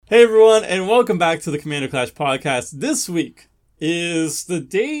Hey everyone, and welcome back to the Commander Clash podcast. This week is the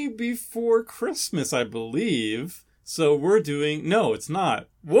day before Christmas, I believe. So we're doing... No, it's not.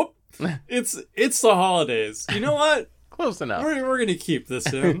 Whoop! It's the holidays. You know what? Close enough. We're going to keep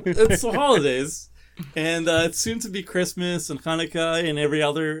this in. It's the holidays. And it's soon to be Christmas and Hanukkah and every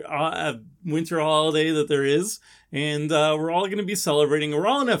other winter holiday that there is. And we're all going to be celebrating. We're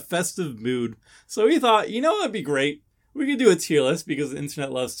all in a festive mood. So we thought, you know what would be great? We could do a tier list because the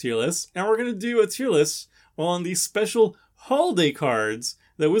internet loves tier lists. And we're going to do a tier list on these special holiday cards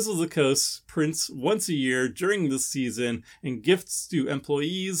that Wizards of the Coast prints once a year during this season and gifts to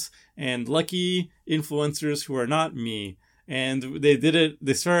employees and lucky influencers who are not me. And they did it,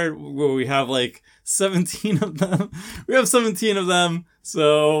 they started where we have like 17 of them. We have 17 of them.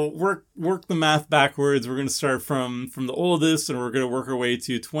 So work the math backwards. We're going to start from the oldest and we're going to work our way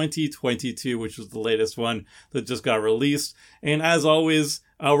to 2022, which is the latest one that just got released. And as always,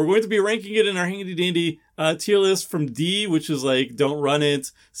 we're going to be ranking it in our handy dandy tier list from D, which is like don't run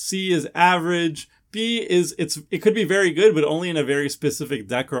it. C is average. B is it could be very good, but only in a very specific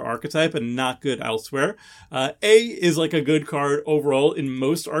deck or archetype and not good elsewhere. A is like a good card overall in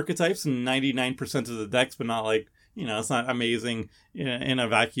most archetypes and 99% of the decks, but not like, you know, it's not amazing in a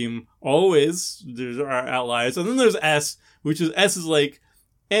vacuum. Always, there's our outliers. And then there's S, which is like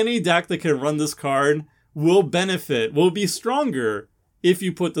any deck that can run this card will benefit, will be stronger if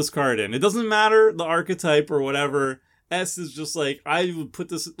you put this card in. It doesn't matter the archetype or whatever. S is just like, I would put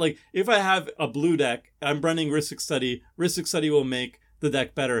this, like, if I have a blue deck, I'm running Rhystic Study. Rhystic Study will make the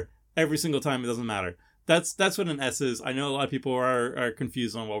deck better every single time. It doesn't matter. That's what an S is. I know a lot of people are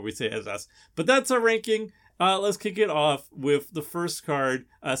confused on what we say as S. But that's our ranking. Let's kick it off with the first card.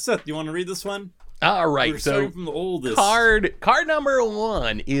 Seth, do you want to read this one? All right, so from the oldest. Card number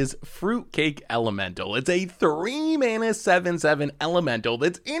 1 is Fruitcake Elemental. It's a 3-mana 7/7 elemental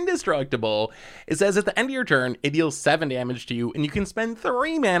that's indestructible. It says at the end of your turn, it deals 7 damage to you, and you can spend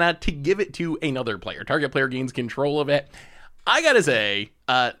 3 mana to give it to another player. Target player gains control of it. I gotta say,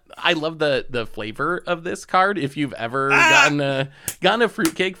 I love the flavor of this card. If you've ever gotten a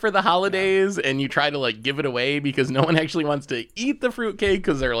fruitcake for the holidays and you try to like give it away because no one actually wants to eat the fruitcake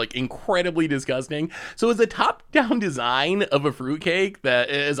because they're like incredibly disgusting. So as a top-down design of a fruitcake that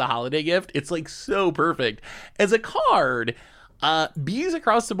is a holiday gift, it's like so perfect. As a card, B's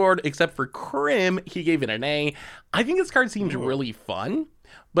across the board except for Krim, he gave it an A. I think this card seems really fun.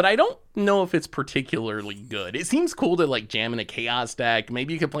 But I don't know if it's particularly good. It seems cool to like jam in a chaos deck.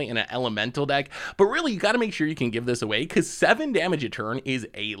 Maybe you could play in an elemental deck. But really, you got to make sure you can give this away because 7 damage a turn is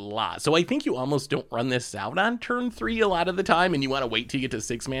a lot. So I think you almost don't run this out on turn 3 a lot of the time. And you want to wait till you get to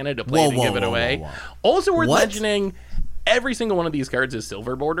 6 mana to play give it away. Also worth mentioning, every single one of these cards is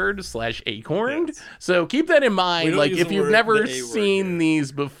silver bordered / acorned. Yes. So keep that in mind. Like if you've never seen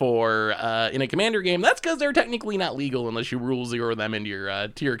these before in a commander game, that's because they're technically not legal unless you rule 0 them into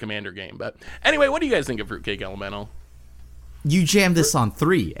your commander game. But anyway, what do you guys think of Fruitcake Elemental? You jam this on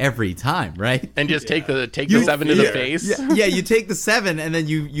 3 every time, right? And just take the 7 to the face. Yeah, you take the 7 and then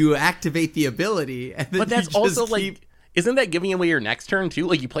you activate the ability. And then but that's also like... Isn't that giving away your next turn, too?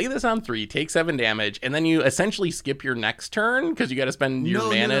 Like, you play this on 3, take 7 damage, and then you essentially skip your next turn because you got to spend your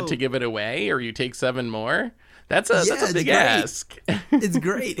mana to give it away, or you take 7 more? That's a big ask. It's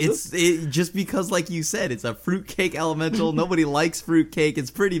great. It's just because, like you said, it's a fruitcake elemental. Nobody likes fruitcake.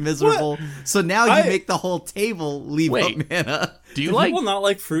 It's pretty miserable. What? So now you make the whole table leave up mana. Do you people not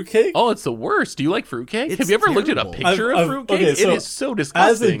like fruitcake? Oh, it's the worst. Do you like fruitcake? Have you ever looked at a picture of fruitcake? Okay, so it is so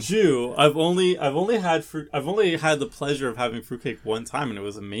disgusting. As a Jew, I've only had the pleasure of having fruitcake one time, and it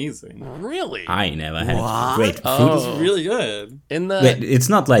was amazing. Really? I never had great fruit. It's really good. Wait, it's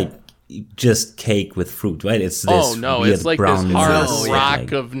not like just cake with fruit, right? It's this weird it's like brown this hard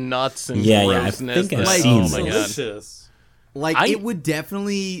rock of nuts and grossness. I think I've seen my delicious. Like, it would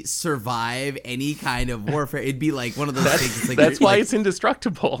definitely survive any kind of warfare. It'd be like one of those things. Like, that's why it's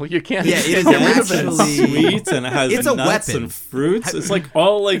indestructible. You can't. Yeah, it is actually sweet and it has nuts and fruits. It's like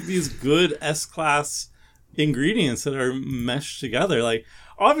all like these good S-class ingredients that are meshed together. Like,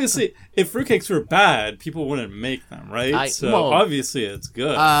 obviously, if fruitcakes were bad, people wouldn't make them, right? Obviously, it's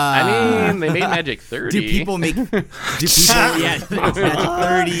good. I mean, they made Magic 30. Do people make? Magic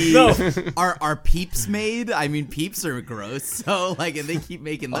 30. No. Are Peeps made? I mean, Peeps are gross. So like, and they keep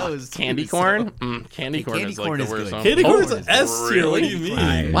making those. Candy corn. Candy corn is like the worst. Candy corn is an S tier. What do you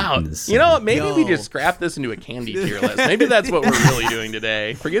mean? Wow. You know what? Maybe we just scrap this into a candy tier list. Maybe that's what we're really doing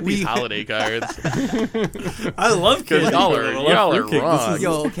today. Forget these holiday cards. I love candy corn. Y'all are wrong.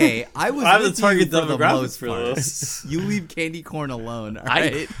 No, okay. I was I'm the with you target for the demographic most for part. this. You leave candy corn alone, all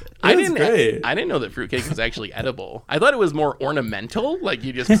right? I That's great. didn't know that fruitcake was actually edible. I thought it was more ornamental, like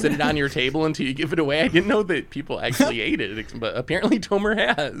you just sit it on your table until you give it away. I didn't know that people actually ate it, but apparently Tomer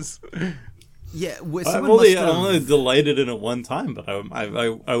has. Yeah, I'm only delighted in it one time, but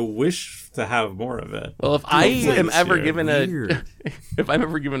I wish to have more of it. Well, if I am ever given Weird. if I'm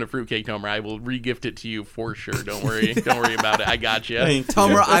ever given a fruitcake, Tomer, I will re-gift it to you for sure. Don't worry about it. I got you.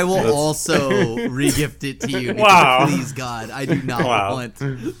 Tomer, I will also re-gift it to you. Wow. Please, God, I do not want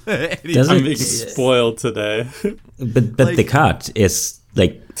any Does I'm it- being spoiled today. But Like- the card is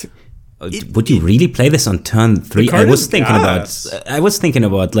like. Would you really play this on turn 3? card I was is thinking gas.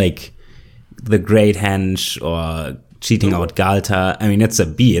 about like the Great Henge or cheating out Galta. I mean, it's a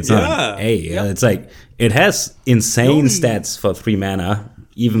B. It's not Yeah. an A. It's like it has insane Only- stats for 3 mana,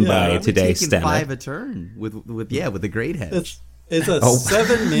 even by Yeah. today's taking standard. 5 a turn with the great hedge. It's a Oh.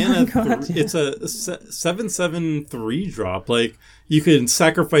 7 mana. God, yeah. It's a 7/7/3 drop. Like you can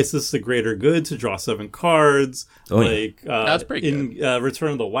sacrifice this to greater good to draw 7 cards. Oh, yeah. Like That's pretty in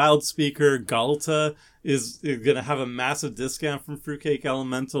Return of the Wild Speaker, Galta is gonna have a massive discount from Fruitcake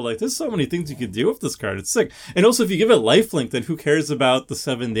Elemental. Like there's so many things you could do with this card. It's sick. And also, if you give it lifelink, then who cares about the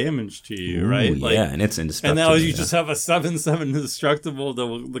 7 damage to you, right? Ooh, yeah, and it's And indestructible. now you yeah. just have a 7/7 indestructible,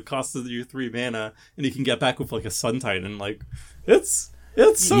 the cost of your 3 mana, and you can get back with like a Sun Titan. Like it's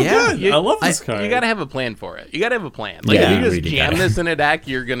so Yeah. good. I love this card. You gotta have a plan for it. You gotta have a plan. Like Yeah, if you just really jam gotta. this in a deck,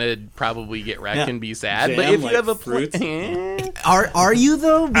 you're gonna probably get wrecked Yeah. and be sad. Jam but if like you have a fruits. plan, Are you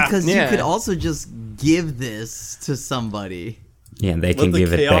though? Because yeah. you could also just give this to somebody. Yeah, and they Let can the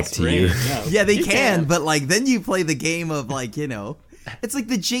give it back chaos to reign. you. Yeah, they You can, but like then you play the game of like, it's like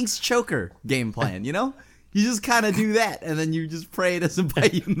the Jinx Choker game plan, You just kind of do that, and then you just pray it doesn't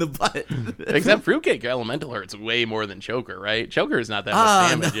bite you in the butt. except Fruitcake Elemental hurts way more than Choker, right? Choker is not that much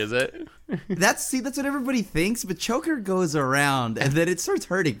damage, is it? That's what everybody thinks, but Choker goes around, and then it starts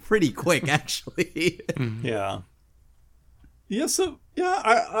hurting pretty quick, actually. Yeah. Yeah, so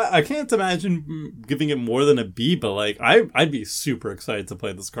I can't imagine giving it more than a B, but like I'd be super excited to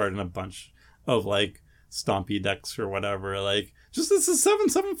play this card in a bunch of like stompy decks or whatever. Like just this is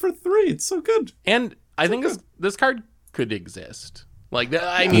 7/7 for 3. It's so good. And I think this card could exist. Like,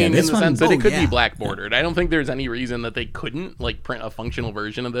 I mean, in the this one- sense that it could yeah. be black bordered. I don't think there's any reason that they couldn't like print a functional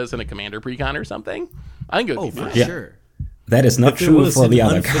version of this in a Commander Precon or something. I think it would Oh, be for fun. Yeah. sure. That is not If it true was for in the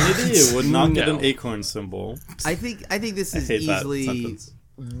other Infinity, cards. it would not get No. an acorn symbol. I think this I is hate that easily sentence.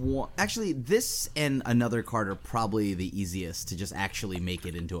 actually this and another card are probably the easiest to just actually make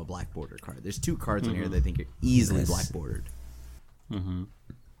it into a black border card. There's 2 cards in here that I think are easily Yes. black bordered.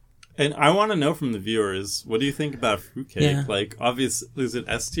 And I want to know from the viewers, what do you think about Fruitcake? Yeah. Like, obviously, is it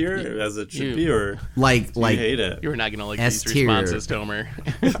S tier as it should You- be, or Like do you hate it? You're not gonna like S these tier. responses, Tomer.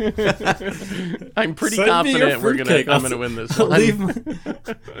 I'm pretty Send me your confident I'm fruitcake. gonna win this one. Leave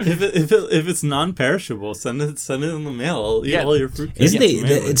if it's non-perishable, send it in the mail. I'll eat Yeah. all your fruitcake.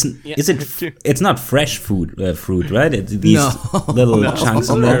 Isn't Yeah. it's not fresh fruit, right? It's these No. little chunks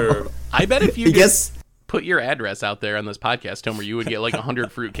in there. Or- I bet if you I just guess put your address out there on this podcast, Tomer, you would get like 100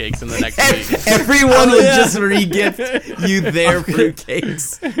 fruitcakes in the next week. everyone would yeah. just re-gift you their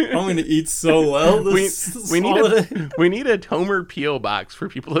fruitcakes. I'm gonna eat so well We, this we need holiday. we need a Tomer P.O. box for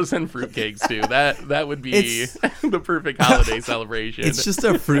people to send fruitcakes to. That would be It's- the perfect holiday celebration. It's just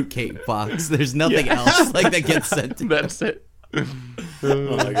a fruitcake box. There's nothing else like that gets sent to. That's it.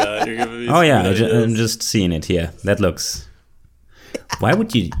 Oh my god, you're giving me Oh yeah, some good I'm ideas. just seeing it here. That looks. Why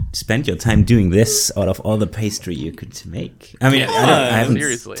would you spend your time doing this out of all the pastry you could make? I mean, I haven't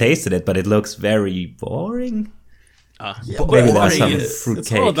seriously. tasted it, but it looks very boring. but Maybe there are boring some is- it's all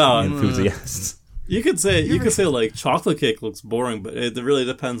fruitcake about- enthusiasts. You could say like chocolate cake looks boring, but it really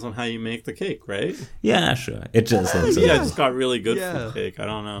depends on how you make the cake, right? Yeah, sure. It just looks. Yeah, I just got really good Yeah. fruit cake. I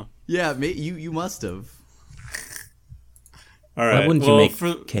don't know. Yeah, you must have. All right. Why wouldn't well, you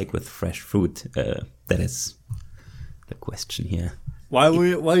make cake with fresh fruit? That is the question here. Why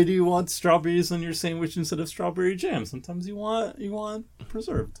do you want strawberries on your sandwich instead of strawberry jam? Sometimes you want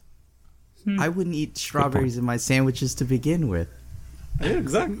preserved. I wouldn't eat strawberries in my sandwiches to begin with. Yeah,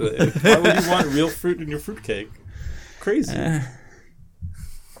 exactly. Why would you want real fruit in your fruitcake? Crazy.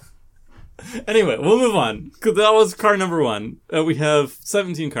 Anyway, we'll move on. 'Cause that was card number 1. We have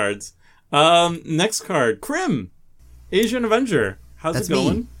 17 cards. Next card, Krim, Asian Avenger. How's That's it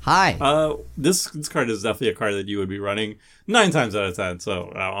going? me. Hi. This card is definitely a card that you would be running 9 times out of 10.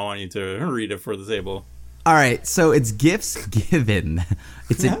 So I want you to read it for the table. All right, so it's Gifts Given.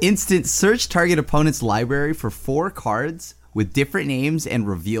 It's an instant search target opponent's library for 4 cards with different names and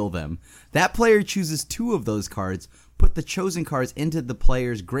reveal them. That player chooses 2 of those cards, put the chosen cards into the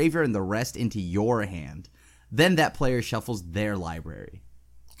player's graveyard and the rest into your hand. Then that player shuffles their library.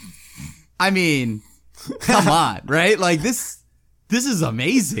 I mean, come on, right? Like this is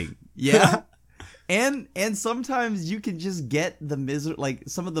amazing. Yeah. And sometimes you can just get the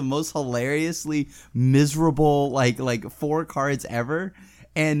some of the most hilariously miserable like 4 cards ever.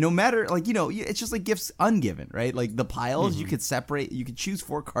 And no matter it's just like gifts ungiven, right? Like the piles, you could separate, you could choose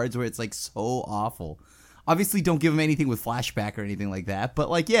 4 cards where it's like so awful. Obviously, don't give them anything with flashback or anything like that.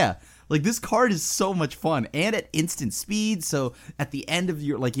 But this card is so much fun and at instant speed. So at the end of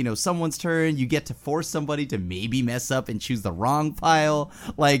your someone's turn, you get to force somebody to maybe mess up and choose the wrong pile.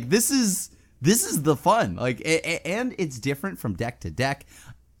 Like this is the fun. Like and it's different from deck to deck.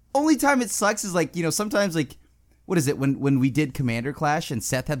 Only time it sucks is sometimes what is it when we did Commander Clash and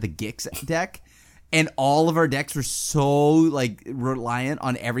Seth had the Gix deck. And all of our decks were so reliant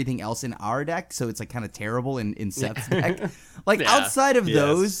on everything else in our deck, so it's kind of terrible in Seth's deck. Outside of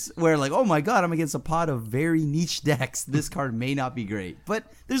those, where oh my god, I'm against a pot of very niche decks, this card may not be great, but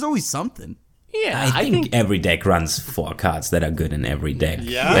there's always something. Yeah, I think every deck runs 4 cards that are good in every deck.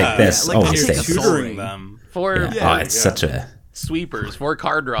 Yeah, there's always tutoring them. It's such a sweepers, 4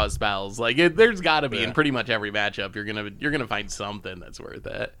 card draw spells. There's got to be in pretty much every matchup. You're gonna find something that's worth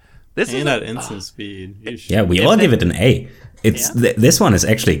it. This is at instant speed. We all give it an A. It's this one is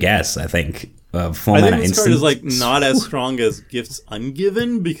actually gas, I think. 4 mana I think this instant. card is not as strong as Gifts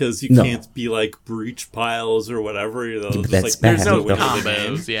Ungiven because you can't be breach piles or whatever. That's bad. There's no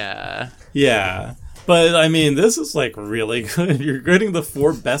combos. Yeah. But I mean, this is really good. You're getting the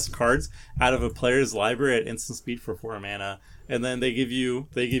 4 best cards out of a player's library at instant speed for 4 mana, and then they give you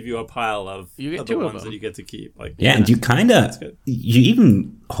a pile of the ones that you get to keep. And you you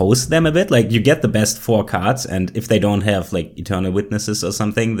even host them a bit. You get the best 4 cards, and if they don't have Eternal Witnesses or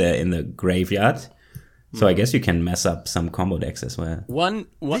something, they're in the graveyard. So I guess you can mess up some combo decks as well.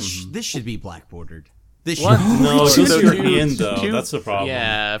 This should be black bordered. No, it's your hand, though. That's the problem.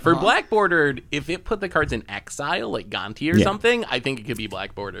 Yeah, for black bordered, if it put the cards in exile, like Gonti or something, I think it could be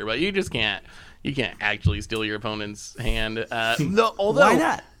black border. But you just can't. You can't actually steal your opponent's hand. Why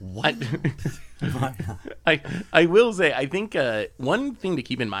not? I will say, I think one thing to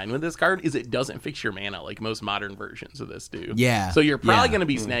keep in mind with this card is it doesn't fix your mana like most modern versions of this do. Yeah. So you're probably going to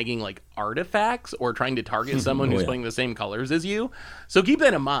be snagging artifacts or trying to target someone who's playing the same colors as you. So keep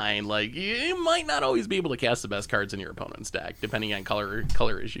that in mind. You might not always be able to cast the best cards in your opponent's deck, depending on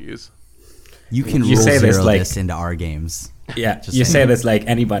color issues. You can rule say zero this into our games. Yeah, you say this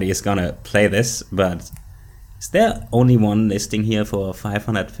anybody is gonna play this, but is there only one listing here for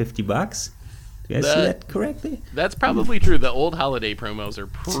 $550? Do I see that correctly? That's probably true. The old holiday promos are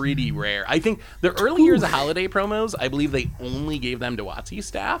pretty rare. I think the early years of holiday promos, I believe they only gave them to WotC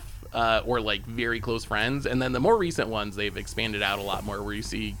staff. Or very close friends, and then the more recent ones they've expanded out a lot more, where you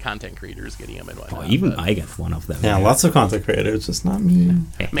see content creators getting them and whatnot. Even I get one of them. Yeah, lots of content creators, just not me.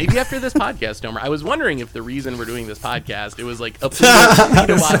 Maybe after this podcast, Homer. I was wondering if the reason we're doing this podcast, it was a plea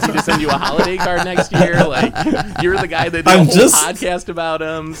to WotC to send you a holiday card next year. You're the guy that did a whole podcast about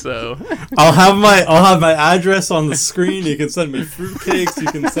them, so I'll have my address on the screen. You can send me fruitcakes. You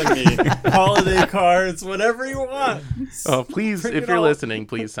can send me holiday cards, whatever you want. Oh, please, if you're listening,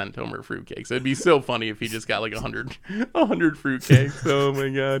 please send Homer fruitcakes. It'd be so funny if he just got 100 fruitcakes. Oh my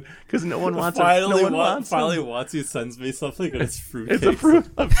god, because no one wants finally WotC sends me something and it's fruitcakes. It's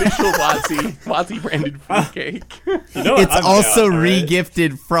official WotC branded fruitcake. It's also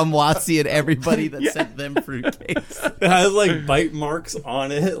re-gifted from WotC and everybody that sent them fruitcakes. It has bite marks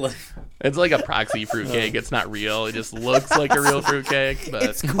on it. It's like a proxy fruitcake. It's not real. It just looks like a real fruitcake. But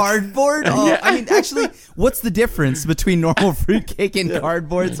it's cardboard? Oh, I mean, actually, what's the difference between normal fruitcake and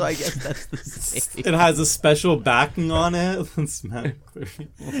cardboard? So I guess that's the same. It has a special backing on it.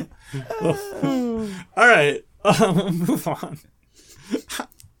 All right. Move on.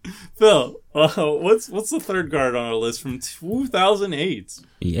 Phil, what's the third card on our list from 2008?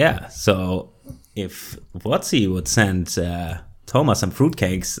 Yeah, so if WotC would send Thomas some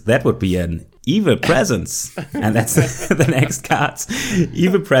fruitcakes, that would be an Evil Presence. And that's the next cards.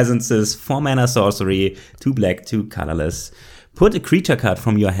 Evil Presence is 4 mana sorcery, 2 black, 2 colorless. Put a creature card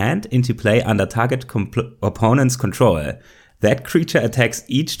from your hand into play under target opponent's control. That creature attacks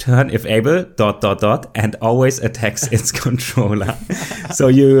each turn if able, ... and always attacks its controller. So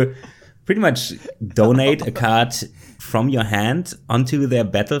you pretty much donate a card from your hand onto their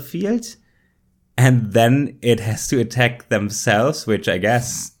battlefield, and then it has to attack themselves, which I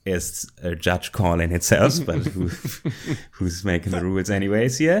guess is a judge call in itself, but who's making the rules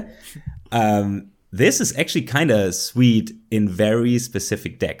anyways here? this is actually kind of sweet in very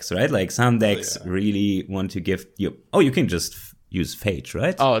specific decks, right? Like some decks really want to give you. Oh, you can just use Phage,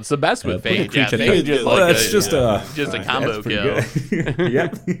 right? Oh, it's the best with put a Phage. Yeah, creature Phage down. is Oh, like that's just a combo kill.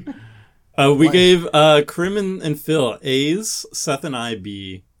 Yeah. We gave Krim and Phil A's, Seth and I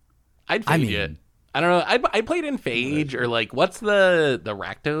B. I'd Phage it. I don't know. I played in Phage or like what's the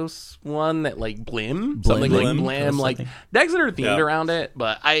Rakdos one that like Blim? Something like Blim. Like decks that are themed around it,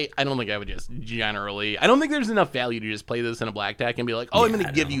 but I don't think I would just generally. I don't think there's enough value to just play this in a black deck and be like, oh, I'm going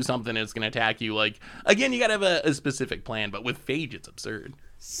to give you something that's going to attack you. Like again, you got to have a specific plan, but with Phage, it's absurd.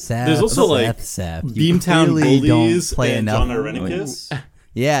 There's also like Beamtown Bullies and John Irenicus.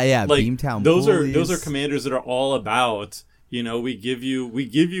 Yeah, like, Beamtown those Bullies. Those are commanders that are all about. You know, we give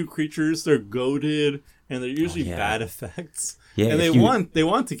you creatures. They're goated, and they're usually bad effects. Yeah, and they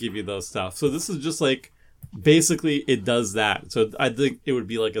want to give you those stuff. So this is just like basically it does that. So I think it would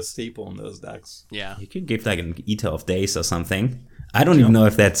be like a staple in those decks. Yeah, you could give like an Eater of Days or something. I don't even know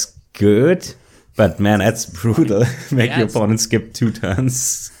if that's good. But man, that's brutal. Make your opponent skip 2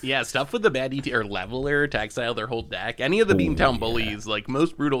 turns. Yeah, stuff with the bad ET or Leveler to exile their whole deck. Any of the Beamtown Bullies, like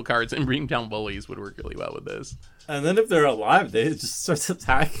most brutal cards in Beamtown Bullies, would work really well with this. And then if they're alive, they just start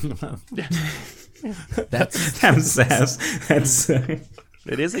attacking them. That's That's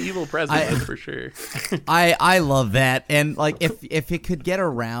it is an evil presence for sure. I love that, and like if it could get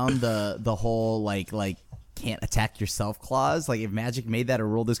around the whole like can't attack yourself clause, like if Magic made that a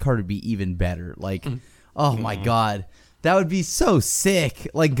rule, this card would be even better. Like, oh my god, that would be so sick.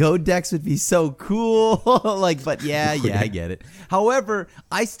 Like Goad decks would be so cool. Like, but yeah, I get it. However,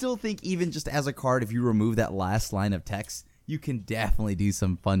 I still think even just as a card, if you remove that last line of text, you can definitely do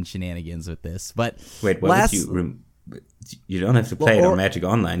some fun shenanigans with this. But wait, what would you? You don't have to play it on Magic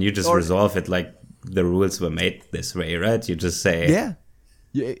Online. You just resolve it like the rules were made this way, right? You just say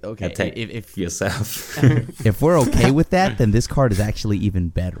Yeah, okay. Attack if yourself. If we're okay with that, then this card is actually even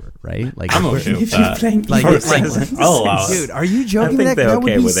better, right? Like I'm okay with that. I'll allow it. Dude, are you joking? That would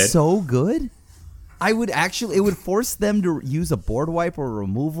be with it. So good. I would actually. It would force them to use a board wipe or a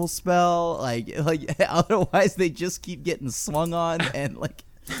removal spell. Like otherwise they just keep getting swung on, and like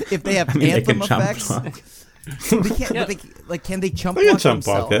if they have anthem effects. They can't. But can they chump block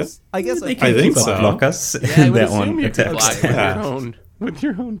themselves? I guess I think so. Blockers I would assume you could block with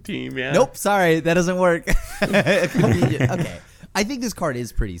your own team. Yeah. Nope. Sorry, that doesn't work. Okay. I think this card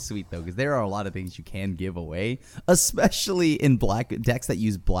is pretty sweet though, because there are a lot of things you can give away, especially in black decks that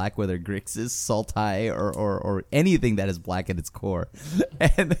use black, whether Grixis, Sultai, or anything that is black at its core.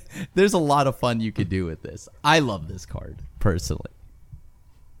 And there's a lot of fun you could do with this. I love this card personally.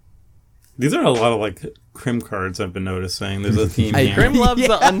 These are a lot of like Krim cards I've been noticing. There's a theme here. Krim loves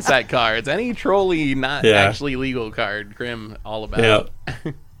the unset cards. Any trolley not actually legal card, Krim all about.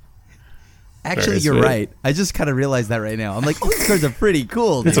 Yeah. Actually, you're right. I just kind of realized that right now. I'm like, oh, these cards are pretty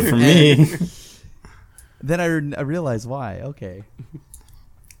cool. Dude. So for me. Then I realized why. Okay.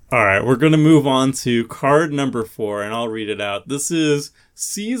 All right, we're going to move on to card number 4, and I'll read it out. This is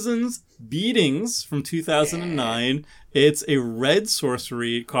Season's Beatings from 2009. It's a red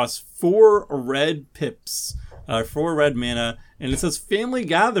sorcery. It costs 4 red pips, 4 red mana, and it says Family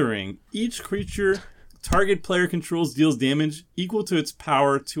Gathering. Each creature target player controls deals damage equal to its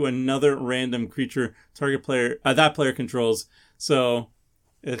power to another random creature target player that player controls. So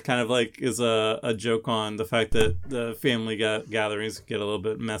it kind of like is a joke on the fact that the family gatherings get a little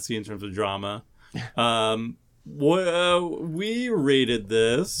bit messy in terms of drama. We rated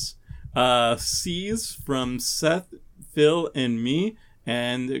this C's from Seth, Phil, and me,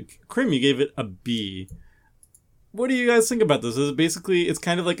 and Krim, you gave it a B. What do you guys think about this? It's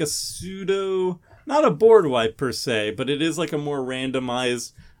kind of like a pseudo, not a board wipe per se, but it is like a more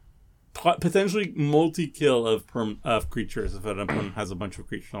randomized, potentially multi-kill of creatures if an opponent has a bunch of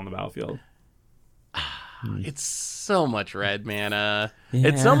creatures on the battlefield. It's so much red mana. Yeah.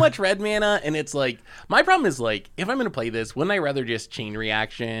 It's so much red mana, and it's like, my problem is like, if I'm going to play this, wouldn't I rather just Chain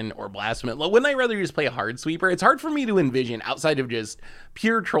Reaction or Blasphemous? Wouldn't I rather just play a Hard Sweeper? It's hard for me to envision outside of just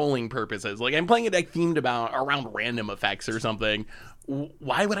pure trolling purposes. Like, I'm playing a deck themed around random effects or something.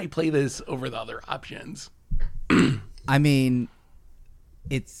 Why would I play this over the other options? I mean,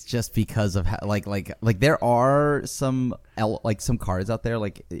 it's just because of how, like there are some cards out there,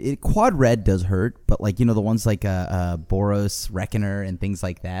 like quad red does hurt, but like, you know, the ones like Boros Reckoner and things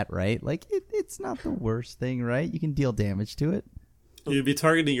like that, right? Like it's not the worst thing, right? You can deal damage to it. You'd be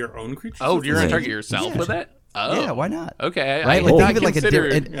targeting your own creatures. Oh, you're gonna target yourself with it? Oh. Yeah, why not? Okay, right? Like even like a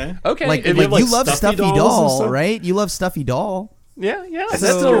okay. Okay, like you love Stuffy Doll, right? You love Stuffy Doll. Yeah, It's that's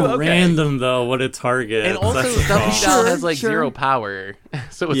still true. Okay. random though what it targets. And also, That's the Stuffy problem. Doll Sure, has like sure. 0 power,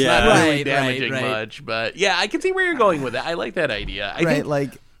 so it's Yeah. not really Right, damaging right. much. But yeah, I can see where you're going with it. I like that idea. I Right, think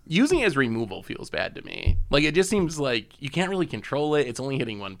like using it as removal feels bad to me. Like it just seems like you can't really control it. It's only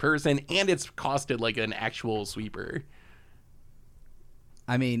hitting one person, and it's costed like an actual sweeper.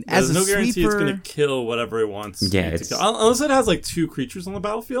 I mean, There's as a no guarantee it's sweeper, gonna kill whatever it wants. Yeah, to it's- kill. Unless it has like 2 creatures on the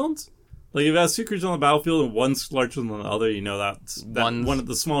battlefield. Like if it has 2 creatures on the battlefield and one's larger than the other, you know that One's- one of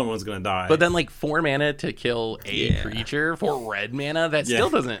the smaller one's gonna die. But then like 4 mana to kill a Yeah. creature, 4 red mana, that Yeah. still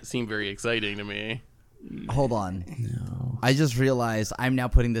doesn't seem very exciting to me. hold on. No. I just realized I'm now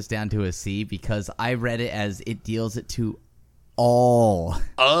putting this down to a C because I read it as it deals it to all.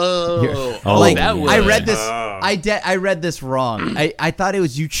 Oh, Oh, like that yeah. would. I read this. Oh. I read this wrong. I thought it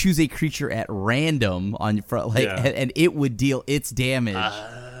was you choose a creature at random on for like, Yeah. and it would deal its damage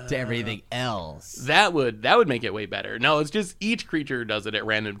to everything else. That would make it way better. No, it's just each creature does it at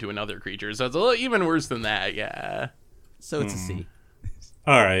random to another creature, so it's a little even worse than that. Yeah. So it's a C.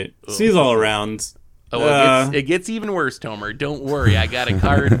 all right, C's all around. Oh, it gets even worse, Tomer. Don't worry, I got a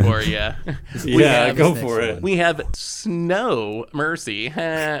card for you. Yeah, have go this for next it. one. We have Snow Mercy.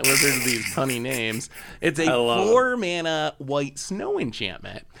 Wizards of these punny names. It's a I love it. 4 mana white snow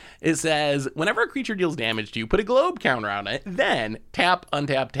enchantment. It says, whenever a creature deals damage to you, put a globe counter on it, then tap,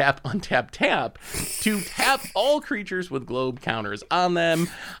 untap, tap, untap, tap to tap all creatures with globe counters on them.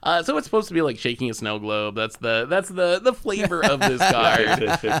 So it's supposed to be like shaking a snow globe. That's the flavor of this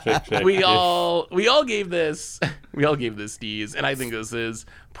card. We all gave this Steez, and I think this is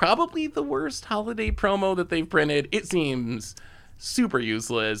probably the worst holiday promo that they've printed. It seems super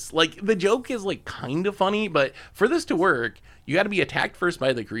useless. Like the joke is like kind of funny, but for this to work, you got to be attacked first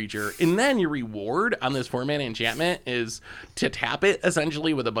by the creature, and then your reward on this 4 mana enchantment is to tap it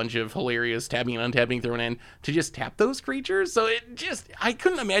essentially with a bunch of hilarious tapping and untapping thrown in to just tap those creatures. So I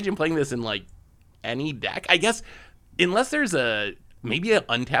couldn't imagine playing this in like any deck. I guess unless there's maybe an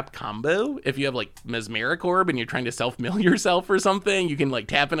untapped combo. If you have like Mesmeric Orb and you're trying to self-mill yourself or something, you can like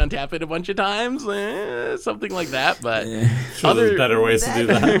tap and untap it a bunch of times, something like that. But Sure, there's better ways to do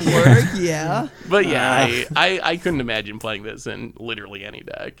that. Work, yeah. but yeah, I couldn't imagine playing this in literally any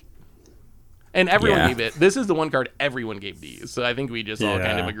deck. And everyone Yeah. gave it. This is the one card everyone gave these. So I think we just all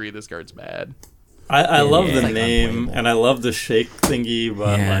kind of Yeah. agree this card's bad. I love Yeah. the It's, like, name unplayable. and I love the shake thingy,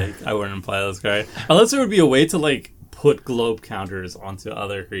 but Yeah. like I wouldn't play this card unless there would be a way to like put globe counters onto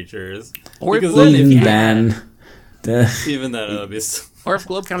other creatures. Or if Because globe- then if if you you- then the even then it would be Or if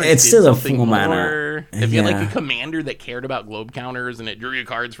globe counters It's did still a something 4 mana. more. If you had like Yeah. a commander that cared about globe counters and it drew you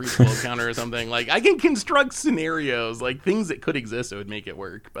cards for each globe counter or something, like I can construct scenarios, like things that could exist that would make it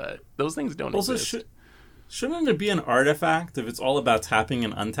work, but those things don't also exist. shouldn't it be an artifact if it's all about tapping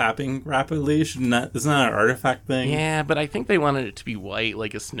and untapping rapidly? Isn't that an artifact thing? Yeah, but I think they wanted it to be white,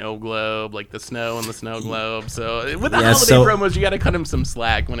 like a snow globe, like the snow and the snow globe. So with the Yeah, holiday so- promos, you got to cut them some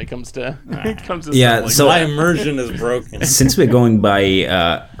slack when it comes to Yeah, stuff like so- My that. immersion is broken. Since we're going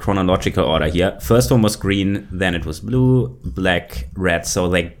by chronological order here, first one was green, then it was blue, black, red. So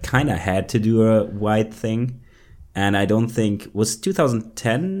they kind of had to do a white thing. And I don't think was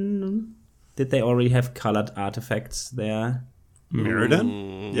 2010. Did they already have colored artifacts there?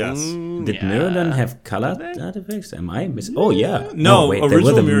 Mirrodin? Yes. Did Yeah. Mirrodin have colored artifacts? Am I missing? Oh yeah. No, wait, they were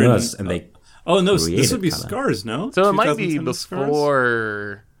original the Mirrodin- Mirrors, and they. Oh no, this Created would be color. Scars, no? So it might be 2010 Scars?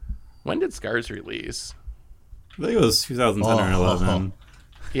 before. When did Scars release? I think it was 2010 or 11.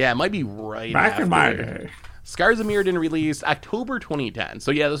 Yeah, it might be right Back after. in my day. Scars of Mirrodin released October 2010.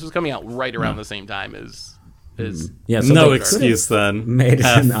 So yeah, this was coming out right around the same time as. Yeah, so No they excuse then. made it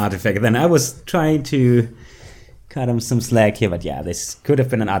F. an artifact. Then I was trying to cut him some slack here, but yeah, this could have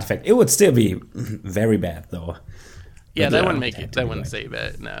been an artifact. It would still be very bad though. Yeah, But that yeah, wouldn't make had it. to That be wouldn't right. save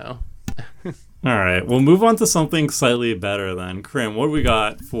it. No. All right, we'll move on to something slightly better then. Krim, what do we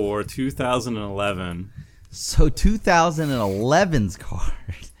got for 2011? So 2011's card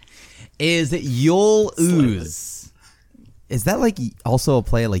is You'll Ooze. Is that like also a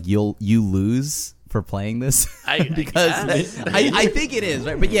play like you lose for playing this? Because I think it is,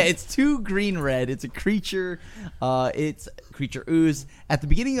 right? But yeah, it's 2 green red. It's a creature. It's creature ooze. At the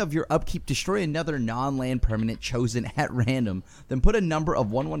beginning of your upkeep, destroy another non-land permanent chosen at random. Then put a number of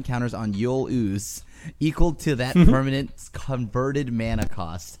 1/1 counters on You'll Ooze equal to that permanent's converted mana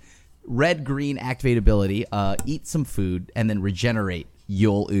cost. Red green activate ability. Eat some food and then regenerate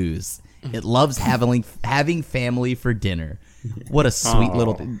You'll Ooze. It loves having family for dinner. What a sweet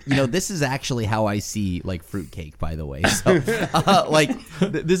little this is actually how I see like fruitcake, by the way. So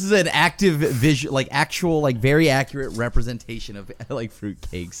this is an active visual, like actual, like very accurate representation of like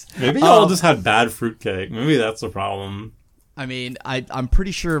fruitcakes. Maybe y'all just had bad fruitcake. Maybe that's the problem. I mean, I'm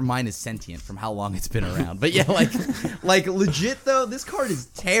pretty sure mine is sentient from how long it's been around. But yeah, like legit though, this card is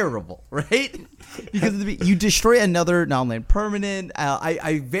terrible, right? Because you destroy another non-land permanent.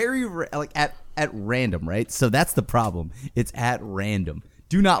 Like at random, right? So that's the problem. It's at random.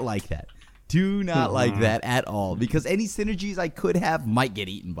 Do not like that. Do not like that at all. Because any synergies I could have might get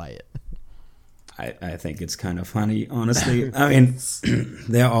eaten by it. I think it's kind of funny, honestly. I mean,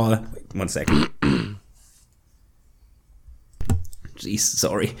 they're all... Wait, 1 second. Jeez,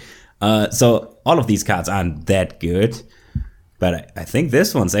 sorry. So all of these cards aren't that good, but I think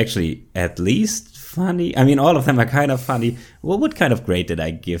this one's actually at least funny. I mean, all of them are kind of funny. What kind of grade did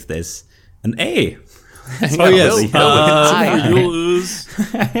I give this? An A. Oh yes, You'll you'll lose.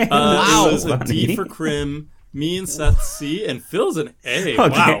 Wow. It was a D for Krim. Me and Seth C, and Phil's an A. Okay,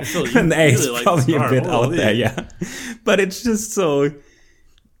 Wow, Phil, you an A is really like probably this a card. bit out Holy. there, yeah. But it's just so...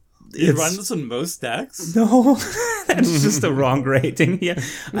 You run this in most decks? No, that's just the wrong rating here.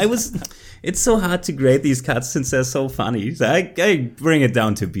 It's so hard to grade these cards since they're so funny. So I bring it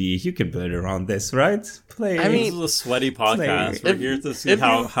down to B. You can build around this, right? Play. I mean, This is a sweaty podcast. We're here to see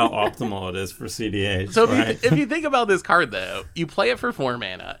how optimal it is for CDH. So right? if you think about this card, though, you play it for 4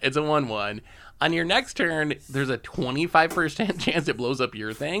 mana. It's a 1/1. On your next turn, there's a 25% chance it blows up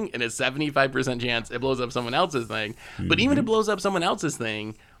your thing, and a 75% chance it blows up someone else's thing. But even if it blows up someone else's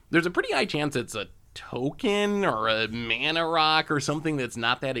thing, there's a pretty high chance it's a token or a mana rock or something that's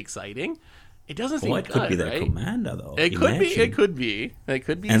not that exciting. It doesn't seem it good, could be their right? commander, though. It could be. It could be. It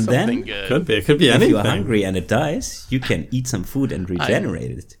could be And something then good. Could be If anything. you're hungry and it dies, you can eat some food and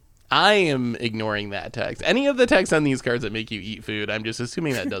regenerate it. I am ignoring that text. Any of the text on these cards that make you eat food, I'm just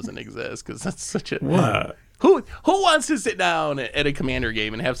assuming that doesn't exist because that's such a What? Who wants to sit down at a commander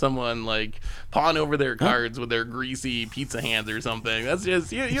game and have someone like pawn over their cards with their greasy pizza hands or something? That's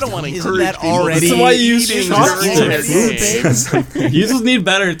just you don't want to Isn't encourage that people already- to This is why you use eating chopsticks. during their game. You just need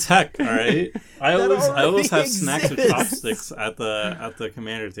better tech, all right? I always already have snacks with exists. chopsticks at the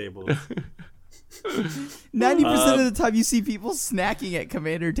commander table. 90% of the time you see people snacking at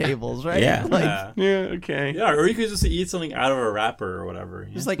commander tables, right? Yeah. Like, Yeah. Yeah, okay. Yeah, or you could just eat something out of a wrapper or whatever.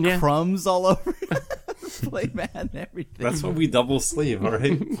 Yeah. Just like Yeah. crumbs all over play mat and everything. That's what we double sleeve, all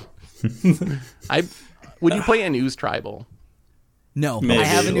right? Would you play an Ooze Tribal? No, Maybe. I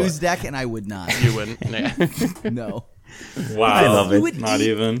have an ooze deck and I would not. You wouldn't. Yeah. No. Wow. I love it. You would Not eat-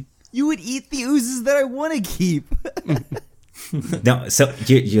 even. You would eat the oozes that I want to keep. No, so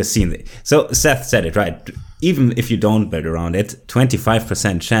you're seeing it. So Seth said it right. Even if you don't build around it,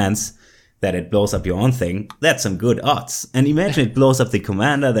 25% chance that it blows up your own thing. That's some good odds. And imagine it blows up the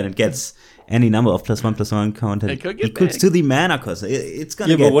commander, then it gets any number of +1/+1 counter. It could get equals big. to the mana cost. It's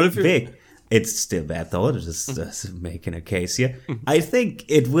gonna Yeah, but get what if you're- big. It's still bad though. Just making a case here. I think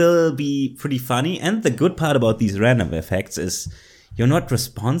it will be pretty funny. And the good part about these random effects is you're not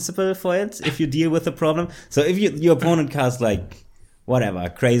responsible for it if you deal with the problem. So if your opponent casts like whatever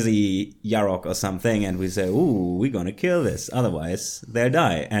crazy Yarok or something, and we say, "Ooh, we're gonna kill this," otherwise they'll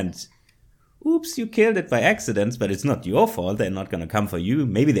die. And oops, you killed it by accident, but it's not your fault. They're not gonna come for you.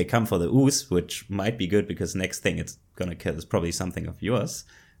 Maybe they come for the ooze, which might be good because next thing it's gonna kill is probably something of yours.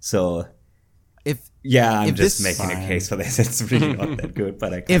 So. Yeah, I'm If just this- making a case for this. It's really not that good,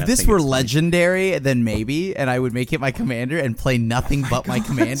 but I kinda If this think were it's funny. legendary, then maybe, and I would make it my commander and play nothing but my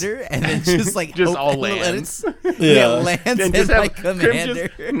commander, and then just like Just hope all that lands. Yeah, lands And and just my have Krim commander.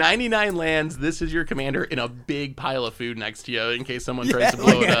 just 99 lands. This is your commander in a big pile of food next to you in case someone tries to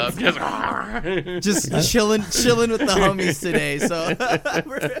blow it up. Just chilling with the homies today. So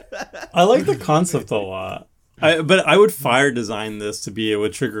I like the concept a lot. But I would fire design this to be it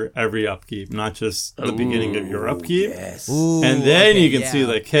would trigger every upkeep, not just the beginning of your upkeep. Yes. Ooh, And then okay, you can yeah. see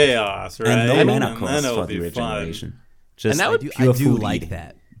the chaos, right? And no And mana then cost it'll for the be fun. regeneration. Just And that I would do, pure I do food like eating.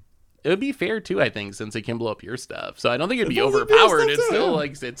 that. It would be fair too, I think, since it can blow up your stuff. So I don't think it'd be blows up your overpowered. stuff, It's too. still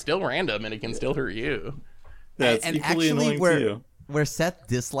it's still random and it can still hurt you. Yeah, it's And equally actually, annoying to you. where Seth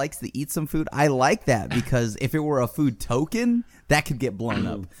dislikes to eat some food, I like that because if it were a food token, that could get blown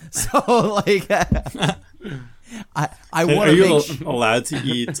up. So like, I Are want to you make. allowed to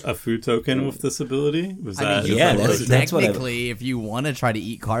eat a food token with this ability? Was I that mean, Yeah, is that that's- what- that's what I- technically, if you want to try to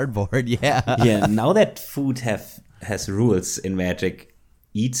eat cardboard, yeah. Yeah, now that food has rules in Magic,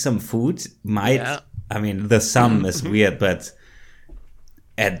 eat some food might. Yeah. I mean, the sum is weird, but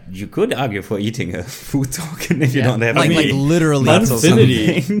and you could argue for eating a food token if you don't have Like, any like literally, nuts or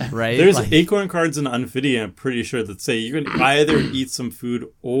Unfinity. something. right? There's Like, acorn cards in Unfinity, I'm pretty sure, that say you can either eat some food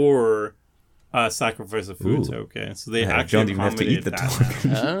or sacrifice a food Ooh. token. So they Yeah, actually don't even have to eat the accommodate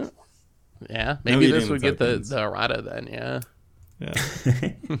that. token. Yeah, maybe eating this would the get the tokens. errata then. Yeah.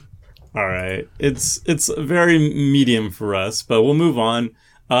 Yeah. All right. It's very medium for us, but we'll move on.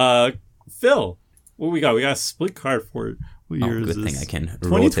 Phil, what we got? We got a split card for it. What year is Good this? thing I can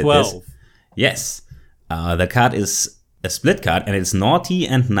rotate 2012. this. Yes. The card is a split card, and it's Naughty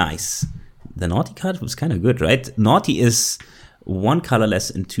and Nice. The Naughty card was kind of good, right? Naughty is 1 colorless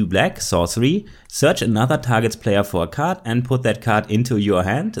and 2 black, sorcery. Search another target's player for a card and put that card into your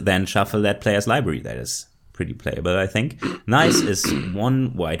hand, then shuffle that player's library. That is pretty playable, I think. Nice is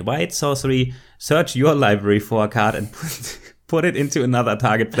 1 white, sorcery. Search your library for a card and put it into another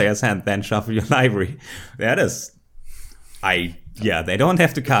target player's hand, then shuffle your library. That is... Yeah, they don't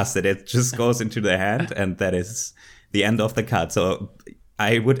have to cast it. It just goes into their hand, and that is the end of the card. So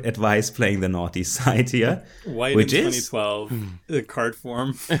I would advise playing the Naughty side here. White which in is 2012, the card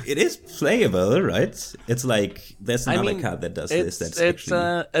form. It is playable, right? It's like there's another card that does this. That's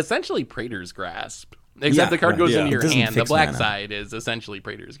actually essentially Praetor's Grasp. Except Yeah, the card right, goes yeah. into your It doesn't hand. The fix black mana. side is essentially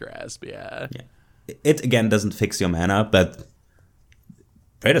Praetor's Grasp. Yeah. it again doesn't fix your mana, but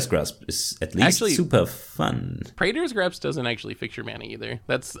Praetor's Grasp is at least Actually- super fun. Praetor's Grasp doesn't actually fix your mana either.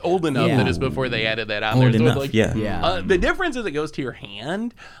 That's old enough Yeah. that is before they added that on Old there. So enough, like, yeah. Yeah. The difference is it goes to your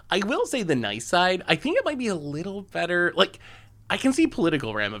hand. I will say the nice side, I think it might be a little better. Like, I can see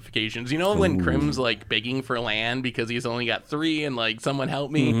political ramifications. You know, when Crim's like begging for land because he's only got 3 and like, someone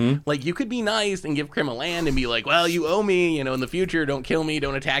help me. Like, you could be nice and give Crim a land and be like, well, you owe me, you know, in the future, don't kill me,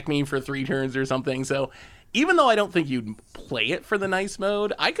 don't attack me for 3 turns or something. So even though I don't think you'd play it for the nice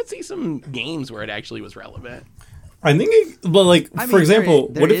mode, I could see some games where it actually was relevant. I think, but like, I mean, for example,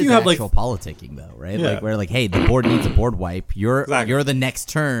 there what if is you have like, actual politicking though, right? Yeah. Like where like, hey, the board needs a board wipe. You're Exactly. the next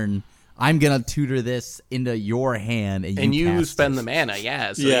turn. I'm gonna tutor this into your hand, and You cast spend this. the mana,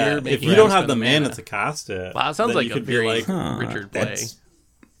 yeah. So yeah, you're if making you them don't have spend the mana to cast it, Wow, sounds then like you a could very be like, Richard play.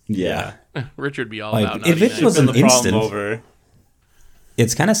 Yeah. Richard be all Like, about if naughty it was nice. flip an the problem instant. over.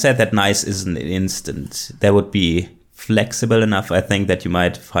 It's kind of sad that Nice isn't an instant. That would be flexible enough, I think, that you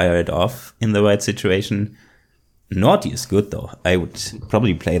might fire it off in the right situation. Naughty is good, though. I would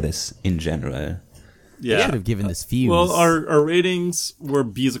probably play this in general. Should Yeah. have given this fuse. Well, our ratings were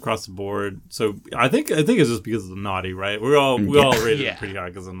B's across the board, so I think it's just because of the naughty, right? We all rated Yeah. it pretty high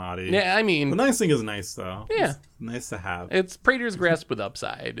because of naughty. Yeah, I The mean, nice thing is nice though. Yeah. It's nice to have. it's Praetor's Grasp with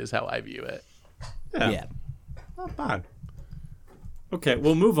upside is how I view it. yeah. Not bad. Okay,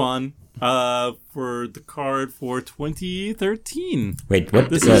 we'll move on. For the card for 2013. Wait, what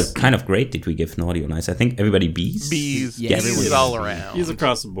This is- kind of grade did we give Naughty or Nice? I think everybody B's? Bees, Yeah, bees everyone's it all B's. around. He's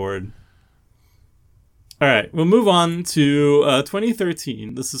across the board. All right, we'll move on to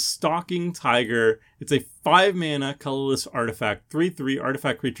 2013. This is Stalking Tiger. It's a 5-mana colorless artifact, 3/3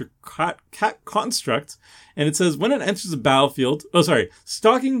 artifact creature cat construct, and it says when it enters the battlefield.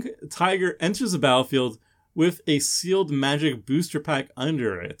 Stalking Tiger enters the battlefield with a sealed magic booster pack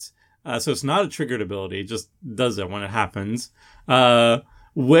under it. So it's not a triggered ability; it just does it when it happens.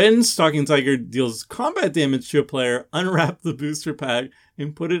 When Stalking Tiger deals combat damage to a player, unwrap the booster pack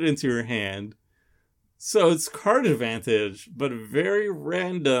and put it into your hand. So it's card advantage, but very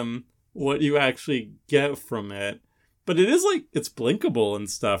random what you actually get from it. But it is like, it's blinkable and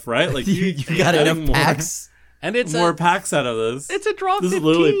stuff, right? Like you got getting enough packs. And it's more a, packs out of this. it's a draw. This is 15.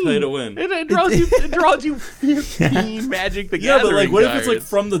 literally play to win. It draws you 15 Magic the Yeah, Gathering but like, what if it's like cards.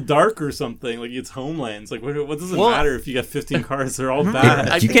 from the dark or something? Like it's homelands. Like, what does it Well- matter if you get 15 cards? They're all bad.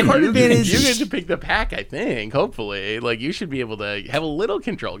 I You think can- card you advantage. can- You get to pick the pack. I think. Hopefully, like you should be able to have a little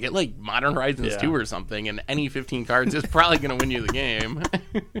control. Get like Modern Horizons Yeah. 2 or something, and any 15 cards is probably going to win you the game.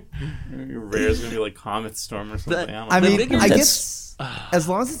 Your rare is gonna be like Comet Storm or something. I don't I know. mean, bigger- I That's- guess as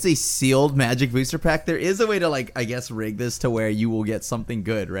long as it's a sealed magic booster pack, there is a way to like, I guess, rig this to where you will get something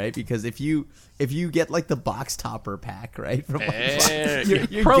good, right? Because if you get like the box topper pack, right, from Eh,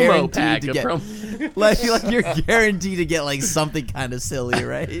 you're promo guaranteed pack. to A get promo. like you're guaranteed to get like something kind of silly,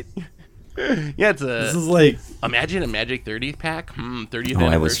 right? Yeah, it's this a. is like Imagine a Magic 30th pack. 30th Oh,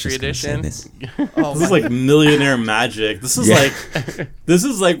 I was anniversary just gonna say edition. this. Oh, this is like millionaire magic. This is Yeah.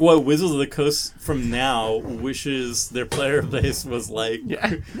 like what Wizards of the Coast from now wishes their player base was like.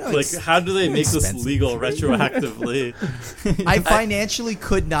 Yeah. Like, how do they make this expensive. legal retroactively? I financially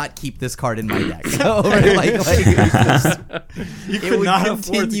could not keep this card in my deck. So like You it could would not afford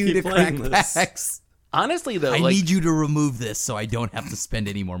to continue keep to crack playing this. packs. Honestly, though, I like need you to remove this so I don't have to spend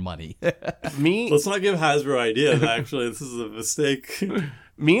any more money. me, Let's not give Hasbro ideas. Actually, this is a mistake.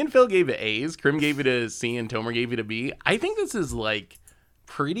 me and Phil gave it A's. Krim gave it a C, and Tomer gave it a B. I think this is like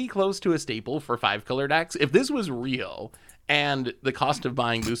pretty close to a staple for 5-color decks. If this was real and the cost of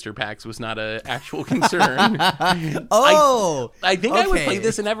buying booster packs was not an actual concern, Oh, I think I would okay. play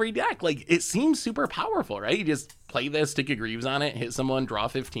this in every deck. Like, it seems super powerful, right? You just play this, stick a Greaves on it, hit someone, draw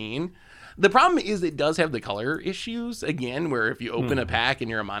 15. The problem is it does have the color issues, again, where if you open a pack and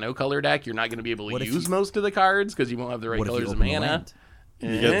you're a monocolor deck, you're not going to be able to use most of the cards because you won't have the right colors of mana.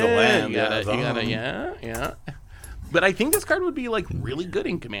 You get the land. Yeah. But I think this card would be like really good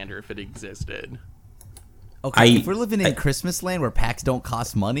in Commander if it existed. Okay, if we're living in Christmas land where packs don't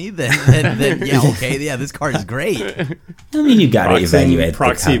cost money, then yeah, this card is great. I mean, you gotta evaluate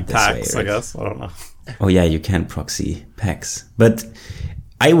proxy the card packs. this way, I guess I don't know. Oh yeah, you can proxy packs, but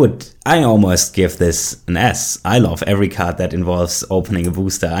I almost give this an S. I love every card that involves opening a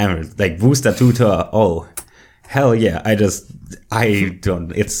booster. I'm like booster tutor. Oh, hell yeah!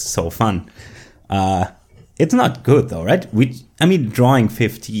 It's so fun. It's not good though, right? Drawing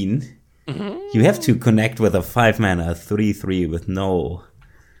 15. Mm-hmm. You have to connect with a 5-mana 3/3 with no.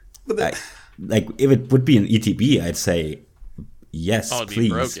 Like if it would be an ETB, I'd say yes,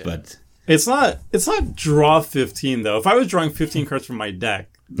 please. But it's not draw 15 though. If I was drawing 15 cards from my deck,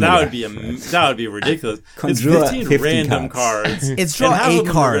 that would be ridiculous. It's 15 random cards. It's draw and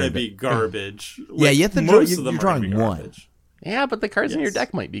a card. Going to be garbage. Yeah, you have to draw. You're drawing one. Yeah, but the cards in your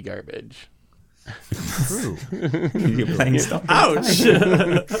deck might be garbage. True. You're playing stuff. Ouch.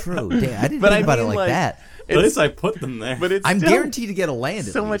 True. Damn, I didn't think about it like that. At least I put them there. But I'm guaranteed to get a land.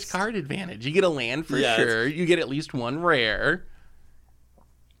 So much card advantage. You get a land for sure. You get at least one rare.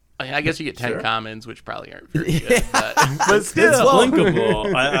 I guess you get 10 commons, which probably aren't very good. But still, it's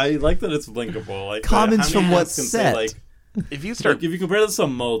blinkable. I like that it's blinkable. Like commons from what set? Say, if you compare this to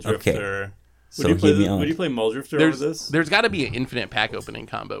Muldrifter. Okay. Would you play Muldrifter over this? There's got to be an infinite pack opening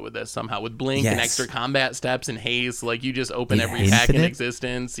combo with this somehow, with Blink and extra combat steps and haste. Like, you just open every pack in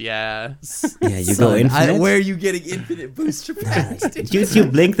existence. Yeah. Yeah, you go infinite. Where are you getting infinite booster packs? you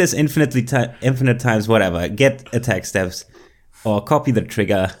blink this infinite times, whatever. Get attack steps, or copy the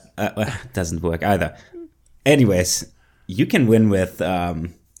trigger. Doesn't work either. Anyways, you can win with...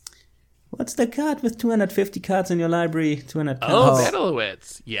 what's the card with 250 cards in your library? 200 cards. Oh,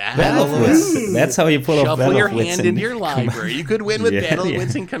 Battlewits. Yeah. Battlewits. That's how you pull off Battlewits. Shuffle your hand into your library. You could win with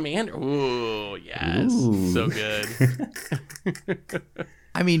Battlewits and Commander. Ooh, yes. Ooh. So good.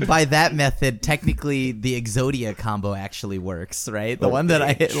 I mean, by that method, technically the Exodia combo actually works, right? The one that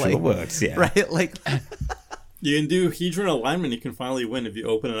I hit, sure works, yeah. Right? Like... You can do Hedron Alignment. You can finally win if you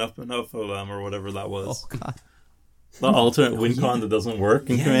open enough of them or whatever that was. Oh, God. The alternate win con that doesn't work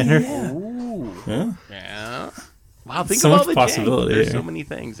in Commander. Yeah. Ooh. Yeah. Wow, think so of much all the possibility. There's so many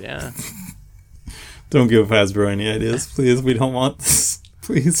things, yeah. Don't give Hasbro any ideas, please. We don't want this.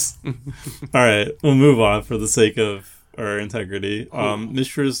 Please. All right, we'll move on for the sake of our integrity.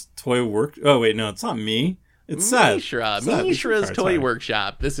 Mishra's Toy Work... Oh, wait, no, it's not me. It's Seth. Mishra's Toy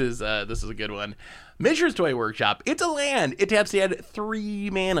Workshop. This is a good one. Mishra's Toy Workshop. It's a land. It taps to add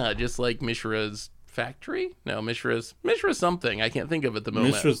 3 mana, just like Mishra's Factory? No, Mishra's something. I can't think of it at the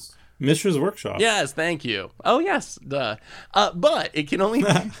moment. Mishra's Workshop. Yes, thank you. Oh, yes, duh. But it can only...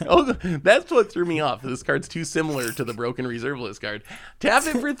 oh, that's what threw me off. This card's too similar to the Broken Reserve List card. Tap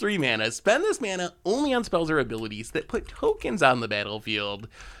it for 3 mana. Spend this mana only on spells or abilities that put tokens on the battlefield.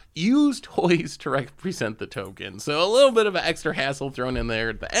 Use toys to represent the token. So a little bit of an extra hassle thrown in there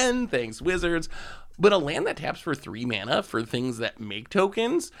at the end. Thanks, Wizards. But a land that taps for 3 mana for things that make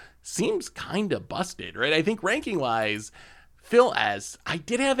tokens seems kind of busted, right? I think ranking-wise, Phil S. I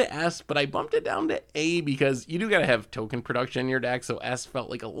did have it S, but I bumped it down to A because you do got to have token production in your deck, so S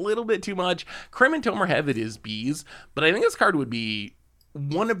felt like a little bit too much. Krim and Tomer have it as Bs, but I think this card would be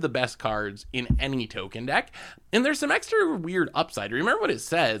one of the best cards in any token deck. And there's some extra weird upside. Remember what it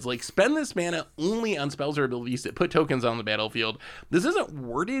says, like, spend this mana only on spells or abilities that put tokens on the battlefield. This isn't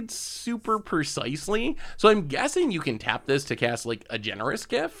worded super precisely, so I'm guessing you can tap this to cast, like, a Generous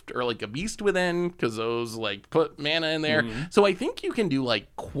Gift or, like, a Beast Within, because those, like, put mana in there. So I think you can do,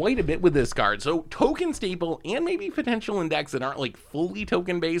 like, quite a bit with this card. So token staple and maybe potential in decks that aren't, like, fully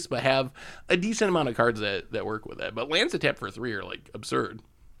token based, but have a decent amount of cards that work with it. But lands that tap for 3 are, like, absurd.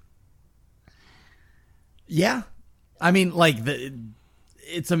 Yeah, I mean, like,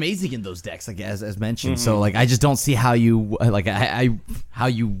 it's amazing in those decks, like as mentioned. So, like, I just don't see how you how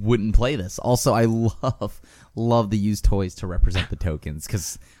you wouldn't play this. Also, I love the use toys to represent the tokens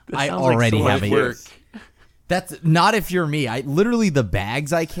because I already have a. That's not if you're me. I literally the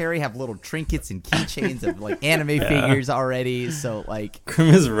bags I carry have little trinkets and keychains of like anime figures already. So like, Krim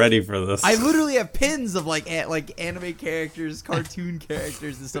is ready for this. I literally have pins of like anime characters, cartoon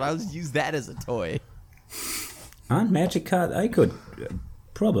characters and stuff. I'll just use that as a toy. On Magic card, I could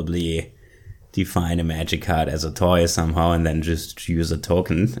probably define a Magic card as a toy somehow, and then just use a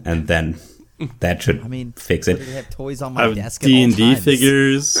token, and then That should I mean, fix I it. have toys on I my have desk at all D&D times.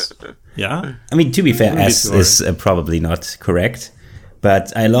 figures. Yeah. I mean, to be fair, Wouldn't be S too hard. is probably not correct,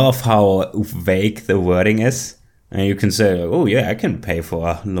 but I love how vague the wording is. And you can say, oh yeah, I can pay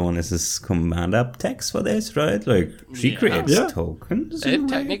for Lornis's commander tax for this, right? Like, she Yeah. creates Yeah. tokens. It right?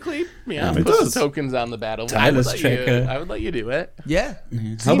 technically, yeah, It puts does. the tokens on the battle. Tireless I tracker. would let you do it. Yeah.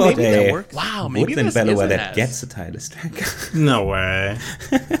 How about maybe that a works. Wow, maybe Woodland this Bellower is an that S. gets a tireless tracker? No way.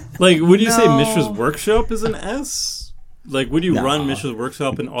 Like, would you say No. Mishra's Workshop is an S? Like, would you No. run Mishra's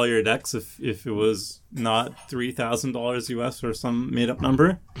Workshop in all your decks if it was not $3,000 US or some made up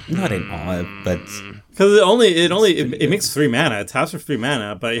number? Not at all, but Because it makes 3 mana. It taps for 3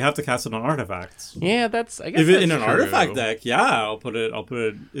 mana, but you have to cast it on artifacts. Yeah, that's. I guess If that's in an true. artifact deck, yeah, I'll put it.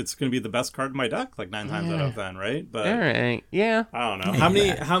 It's going to be the best card in my deck, like 9 times out of 10, right? But All right. Yeah. I don't know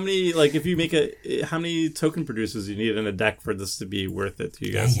how many like if you make how many token producers you need in a deck for this to be worth it to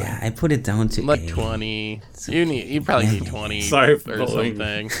you guys? yeah, I put it down to Like A. 20. You probably need 20 Sorry for or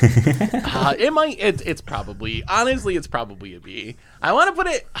bullying. something. It's probably, honestly, it's probably a B. I want to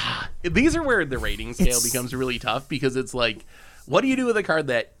put it, these are where the rating scale becomes really tough because it's like, what do you do with a card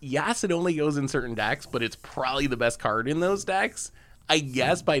that, yes, it only goes in certain decks, but it's probably the best card in those decks? I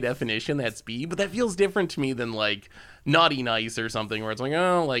guess by definition that's B, but that feels different to me than like Naughty Nice or something where it's like,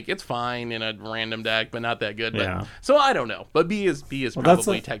 oh, like it's fine in a random deck, but not that good. But, Yeah. So I don't know, but B is that's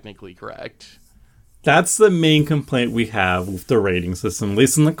probably a- technically correct. That's the main complaint we have with the rating system, at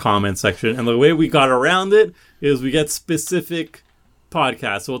least in the comment section. And the way we got around it is we get specific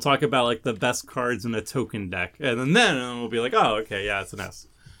podcasts. So we'll talk about like the best cards in a token deck, and then we'll be like, oh, okay, yeah, it's an S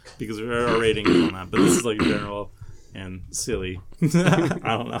because our rating is on that. But this is like general and silly. I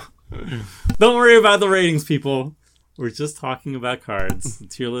don't know. Don't worry about the ratings, people. We're just talking about cards. The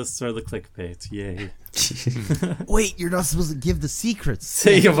tier lists are the clickbait. Yay. Wait, you're not supposed to give the secrets.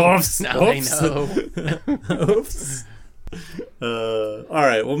 Say oops. Now I Oops. know. Oops. All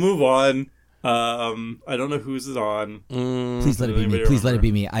right, we'll move on. I don't know who's it on. Please let it be me. Anybody Please let it remember?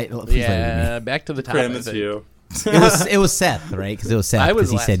 be me. Please let it be me. Yeah, back to the top. Cram, I it's think. you. It was Seth, right? Because it was Seth. I was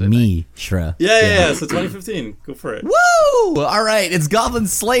Because he last, said I me, Shra. Yeah. So 2015. Go for it. Woo! All right, it's Goblin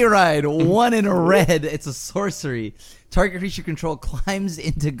Sleigh Ride. 1 in a red. It's a sorcery. Target creature control climbs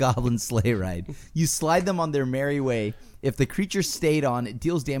into Goblin Sleigh Ride. You slide them on their merry way. If the creature stayed on, it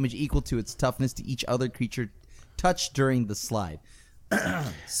deals damage equal to its toughness to each other creature touched during the slide.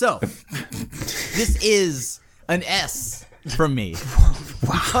 So, this is an S from me.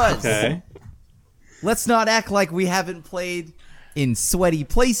 Because Okay. let's not act like we haven't played in sweaty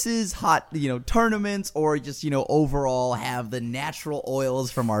places, hot, tournaments, or just, overall have the natural oils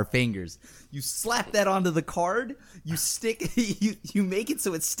from our fingers. You slap that onto the card, you stick, you make it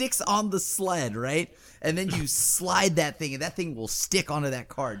so it sticks on the sled, right? And then you slide that thing, and that thing will stick onto that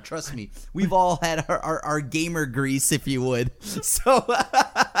card. Trust me, we've all had our gamer grease, if you would. So,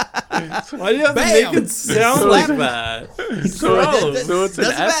 Why do you have to Bam! make it sound like that? So it's an Doesn't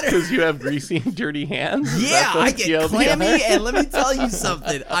S matter. because you have greasy and dirty hands? Is yeah, that the I get TLDR? clammy, and let me tell you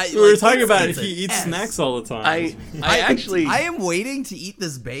something. We were like, talking this about is he an eats S. snacks all the time. I actually, I am waiting to eat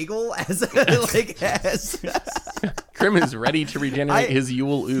this bagel as Krim is ready to regenerate his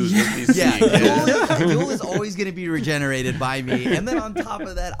Yule ooze as we yeah. speak. Yule is always going to be regenerated by me, and then on top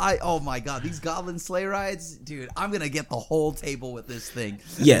of that, oh my god, these Goblin Sleigh Rides, dude, I'm gonna get the whole table with this thing.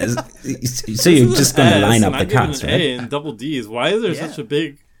 yeah. So you're just gonna S, line and up I the give it cards, an right? A and double D's. Why is there such a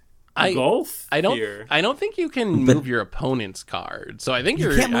big gulf I don't here? think you can move your opponent's card. So I think You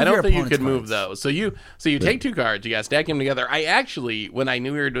can't move I don't your think you opponent's could move cards. those. So you take 2 cards, you gotta stack them together. I actually, when I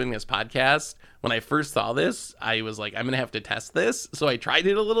knew we were doing this podcast, when I first saw this, I was like, I'm gonna have to test this. So I tried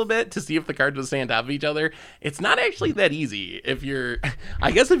it a little bit to see if the cards would stay on top of each other. It's not actually that easy. If you're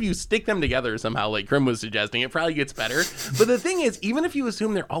I guess if you stick them together somehow, like Krim was suggesting, it probably gets better. But the thing is, even if you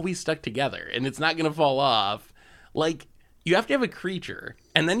assume they're always stuck together and it's not gonna fall off, like you have to have a creature,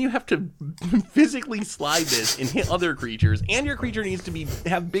 and then you have to physically slide this and hit other creatures, and your creature needs to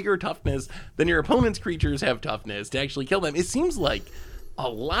have bigger toughness than your opponent's creatures have toughness to actually kill them. It seems like a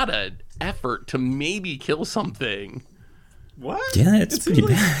lot of effort to maybe kill something. What? Yeah, it's It pretty seems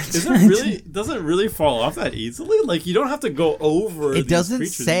bad. Is it really? Does it really fall off that easily? Like you don't have to go over. It these doesn't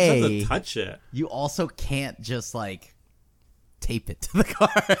creatures. You just say. have to touch it. You also can't just tape it to the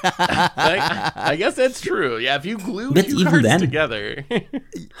card. I guess that's true. Yeah, if you glue But 2 even cards then- together.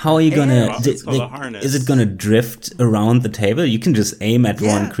 How are you gonna? It's called a harness. Is it gonna drift around the table? You can just aim at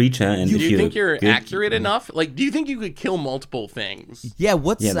Yeah. one creature, and Do if you think you're good- accurate enough? Like, do you think you could kill multiple things? Yeah,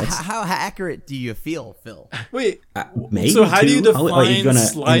 Yeah, that's- how accurate do you feel, Phil? Wait. Maybe So how do you two? How are define you gonna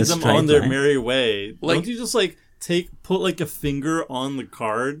slide in a them straight on their line? merry way? Like- Don't you just put like a finger on the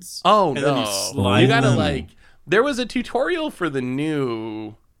cards. Oh and then you no! slide You gotta them. like. There was a tutorial for the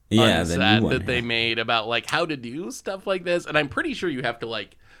new Yeah, the Unset new one, that they yeah. made about like how to do stuff like this, and I'm pretty sure you have to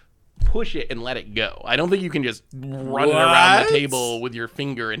like push it and let it go. I don't think you can just run it around What? the table with your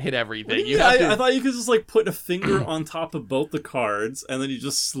finger and hit everything. You Yeah, have to. I thought you could just like put a finger on top of both the cards and then you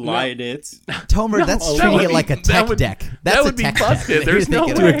just slide it. Tomer, that's that treating would it be- like a that tech would- deck. that That's would a be tech busted. deck. There's no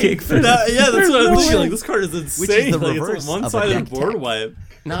You're way. thinking Do a kick for Yeah, that's what I no was thinking. way. Like this card is insane. Which is the like reverse it's of a a one-sided deck board tech. wipe.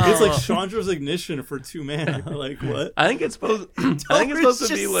 No. It's like Chandra's Ignition for 2 mana. Like what? I think it's supposed. I think it's Tomer's supposed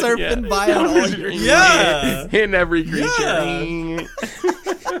to be just like surfing by on all your- Yeah. hitting every creature. Yeah.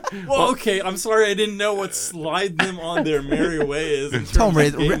 Well, okay. I'm sorry. I didn't know what slide them on their merry way is in terms Tomer,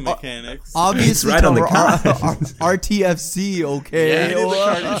 of game mechanics. Obviously, right on the Tomer, RTFC, okay? Yeah, it is a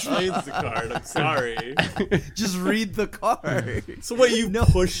Card explains the card. I'm sorry. Just read the card. So what? You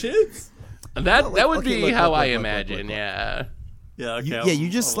push it? That would okay, be look, how look, I look, imagine. look. Yeah. Yeah. Okay. Yeah, you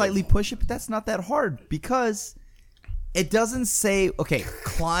just slightly push it, but that's not that hard because it doesn't say, okay,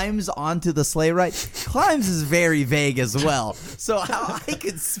 climbs onto the sleigh ride. Climbs is very vague as well. So how I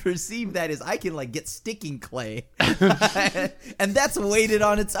can perceive that is I can like get sticking clay and that's weighted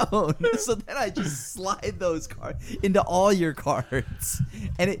on its own. So then I just slide those cards into all your cards.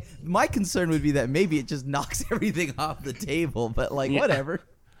 And my concern would be that maybe it just knocks everything off the table, but like whatever.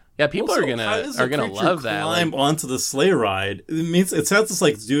 Yeah, people Also, are how does gonna a creature love that. Climb Like, onto the sleigh ride. It means it sounds just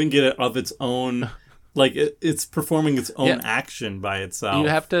like doing it of its own. Like it's performing its own Yeah. action by itself. you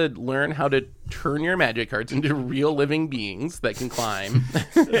have to learn how to turn your magic cards into real living beings that can climb,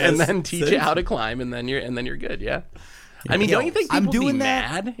 and then teach it how to climb, and then you're good. Yeah. I mean, don't you think I'm people doing be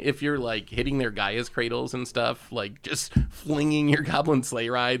that. mad if you're like hitting their Gaia's cradles and stuff, like just flinging your Goblin sleigh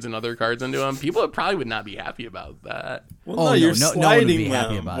rides and other cards into them? People probably would not be happy about that. Well, Oh, no, no, you're no one would sliding be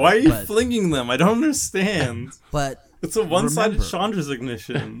happy them. about Why it, are you but- flinging them? I don't understand. But It's a one-sided Remember. Chandra's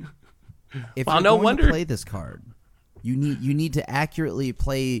Ignition. if Well, you're no going wonder- to play this card, you need to accurately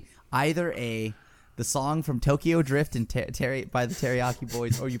play either the song from Tokyo Drift and by the Teriyaki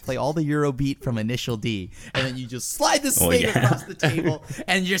Boys, or you play all the Eurobeat from Initial D, and then you just slide the slate yeah. across the table,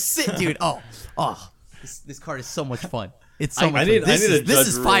 and you're dude. This card is so much fun. It's so much I need fun. This a is, this judge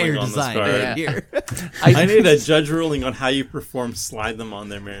is fire ruling on this design card. right here. I need a judge ruling on how you perform slide them on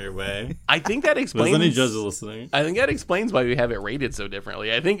their merry way. I think that There's explains. any judges listening? I think that explains why we have it rated so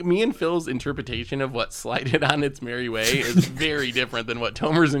differently. I think me and Phil's interpretation of what slide it on its merry way is very different than what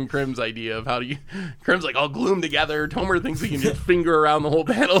Tomer's and Krim's idea of how do you. Krim's like, all gloom together. Tomer thinks he can just finger around the whole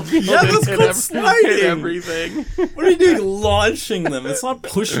battlefield Yeah, and that's hit, called sliding. hit everything. What are you doing launching them? It's not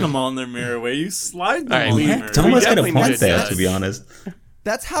pushing them on their merry way. You slide them All right, on we- their merry Thomas way. got a definitely point need to there, judge. to be honest.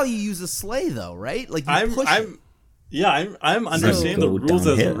 That's how you use a sleigh, though, right? Like you push it. I'm understanding the go rules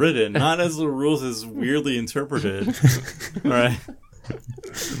as downhill. written, not as the rules as weirdly interpreted. All right.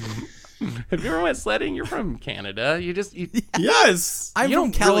 Have you ever went sledding? You're from Canada. You Yes. I'm You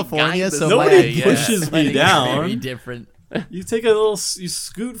from don't really California, guide the so Nobody my sleigh, pushes me sledding is down. Very different. You take a little, you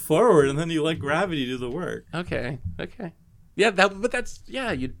scoot forward, and then you let gravity do the work. Okay.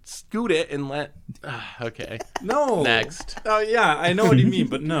 Yeah, you scoot it and let. Okay. No. Next. Oh yeah, I know what you mean,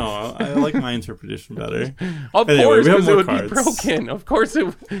 but no, I like my interpretation better. Of Anyway, course, we have because it more would cards. be broken. Of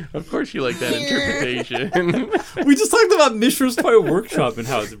course you like that interpretation. We just talked about Mishra's Toy Workshop and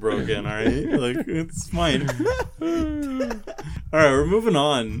how it's broken. All right, like it's fine. All right, we're moving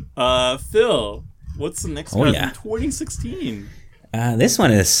on. Phil, what's the next Oh, card yeah. from 2016? This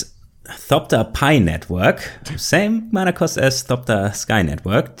one is Thopter Pi Network. Same mana cost as Thopter Sky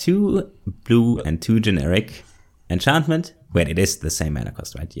Network. 2 blue and 2 generic. Enchantment. Wait, it is the same mana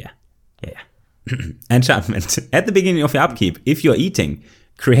cost, right? Yeah. Enchantment. At the beginning of your upkeep, if you're eating,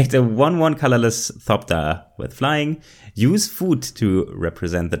 create a 1/1 colorless Thopter with flying. Use food to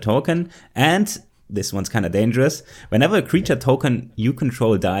represent the token. And this one's kind of dangerous. Whenever a creature token you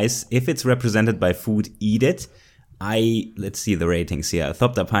control dies, if it's represented by food, eat it. Let's see the ratings here.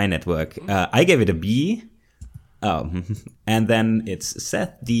 Thopter Pi Network. I gave it a B. Oh, and then it's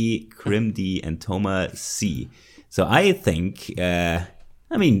Seth D, Krim D, and Tomer C. So I think,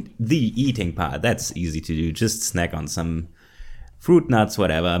 the eating part, that's easy to do. Just snack on some fruit nuts,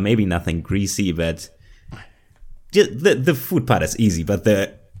 whatever. Maybe nothing greasy, but just the food part is easy. But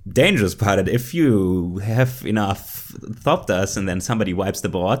the dangerous part is if you have enough Thopters and then somebody wipes the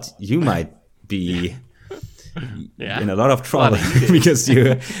board, you might be in a lot of trouble because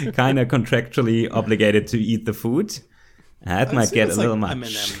you're kind of contractually obligated to eat the food. That might get a little much.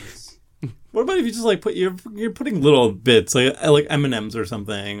 M&Ms. What about if you just like you're putting little bits like M&Ms or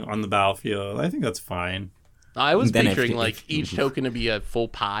something on the battlefield? I think that's fine. I was Then picturing if- like if- each token to be a full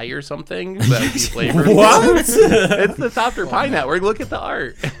pie or something. That would be flavored. What? It's the Thopter Pie Network. Look at the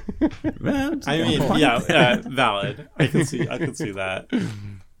art. Well, I mean, yeah, valid. I can see that.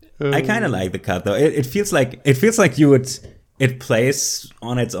 I kind of like the cut though. It feels like you would. It plays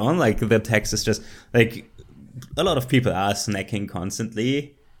on its own. Like the text is just like a lot of people are snacking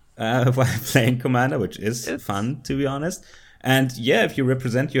constantly while playing Commander, which is fun to be honest. And yeah, if you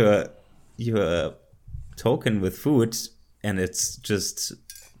represent your token with food, and it's just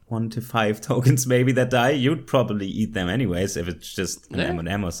 1 to 5 tokens maybe that die, you'd probably eat them anyways if it's just an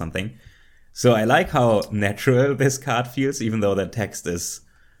M&M or something. So I like how natural this card feels, even though the text is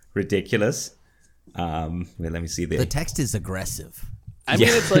ridiculous. Well, let me see The text is aggressive. I mean,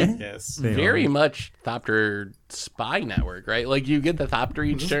 it's like Yes. very much Thopter Spy Network, right? Like you get the Thopter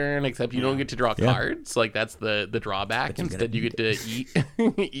each turn, except you don't get to draw cards. Like that's the drawback. Instead, you get to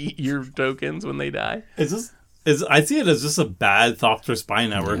eat your tokens when they die. I see it as just a bad Thopter Spy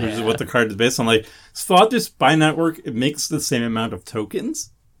Network, which is what the card is based on. Like, Thopter Spy Network, it makes the same amount of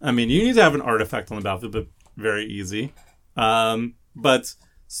tokens. I mean, you need to have an artifact on the battlefield, but very easy. But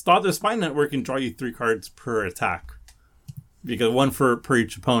Thopter Spy Network can draw you 3 cards per attack. Because 1 per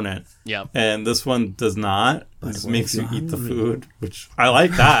each opponent. Yep. And this one does not. It just makes you eat the food, which I like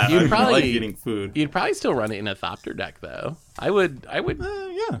that. I like eating food. You'd probably still run it in a Thopter deck, though. I would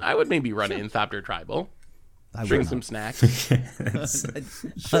maybe run it in Thopter Tribal. Bring some snacks.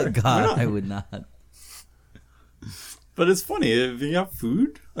 Oh God, I would not. But it's funny if you have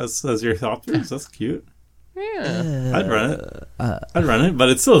food as your Thopters. That's cute. Yeah. I'd run it, but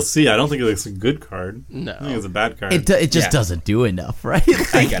it's still a C. I don't think it's a good card. No. I think it's a bad card. It just doesn't do enough, right?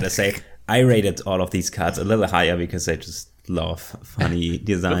 I gotta say, I rated all of these cards a little higher because I just love funny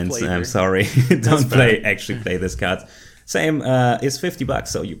designs. flavor. I'm sorry, don't actually play this card. Same is $50,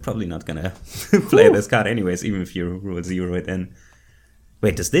 so you're probably not gonna play this card anyways, even if you rule 0 it in.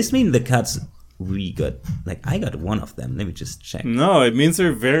 Wait, does this mean the cards we got? Like I got 1 of them. Let me just check. No, it means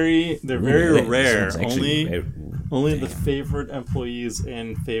they're very Ooh, rare. this one's actually Only the favorite employees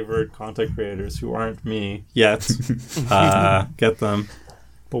and favorite content creators who aren't me yet get them.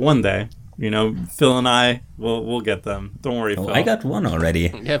 But one day, Phil and I we'll get them. Don't worry, Oh, Phil. I got 1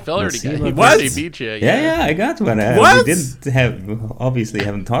 already. Yeah, Phil already see got what- he What? already beat you. Yeah, I got 1. What? We obviously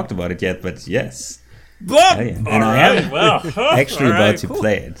haven't talked about it yet, but yes. Blah! Yeah. And All I right, am well, actually all right, about to cool.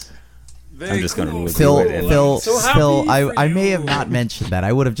 play it. Very I'm just gonna cool. rule Phil, it in. Phil, So happy Phil, for I may you. have not mentioned that.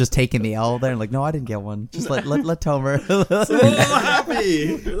 I would have just taken the L there and like, no, I didn't get one. Just let Tomer. So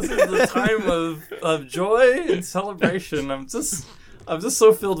happy. This is the time of joy and celebration. I'm just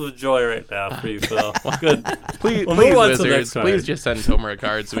so filled with joy right now for you, Phil. Good. Please, We'll move on to the Wizards, next card. please just send Tomer a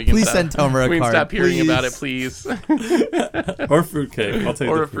card so we can Please stop, send Tomer a we can card, stop hearing please. about it, please. Or fruitcake. I'll take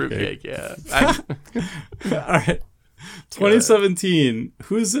Or the a fruitcake, yeah. All right. 2017.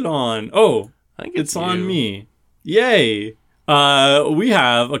 Who's it on? Oh, I think it's on you. me. Yay. We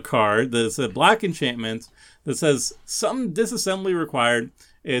have a card that's a black enchantment that says some disassembly required.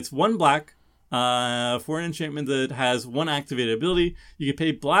 It's 1 black for an enchantment that has 1 activated ability. You can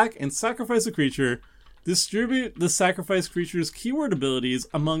pay black and sacrifice a creature. Distribute the sacrificed creature's keyword abilities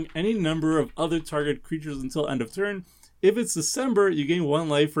among any number of other target creatures until end of turn. If it's December, you gain 1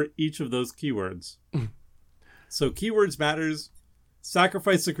 life for each of those keywords. So keywords matters.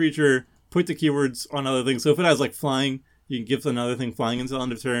 Sacrifice the creature, put the keywords on other things. So if it has like flying, you can give another thing flying until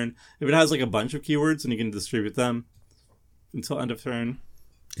end of turn. If it has like a bunch of keywords, then you can distribute them until end of turn.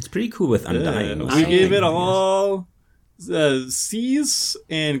 It's pretty cool with Undying. We gave it all C's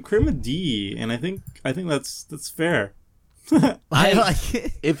and Crim D, and I think that's fair. I like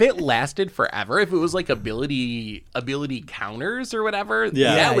it. If it lasted forever, if it was like ability counters or whatever,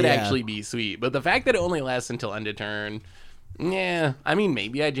 that would Yeah. actually be sweet. But the fact that it only lasts until end of turn, yeah. I mean,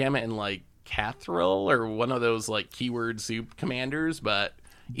 maybe I jam it in like Cathril or one of those like keyword soup commanders, but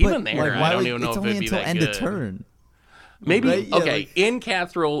even But, there, like, why I don't would- even know it's if only it'd be until that end good. of turn. Maybe Right? Yeah, okay, like- in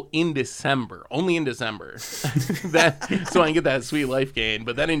Cathril in December, only in December, that so I can get that sweet life gain.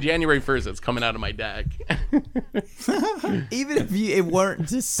 But then in January 1st, it's coming out of my deck. Even if it weren't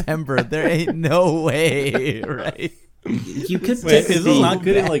December, there ain't no way, right? You could Wait, is it technically- not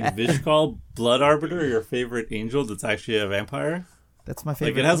good in like Vishkal Blood Arbiter, your favorite angel that's actually a vampire? That's my Like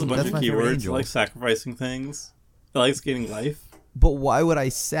favorite. it has a bunch that's of my favorite keywords, angel. like sacrificing things. It likes gaining life. But why would I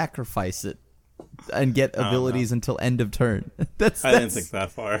sacrifice it and get abilities until end of turn? That's I didn't think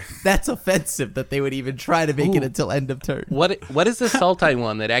that far. that's offensive that they would even try to make it until end of turn. What is the Sultai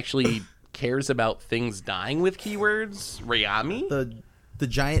one that actually cares about things dying with keywords? Rayami? The the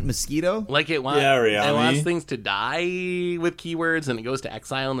giant mosquito. Like it wants, Yeah, it Riami. wants things to die with keywords, and it goes to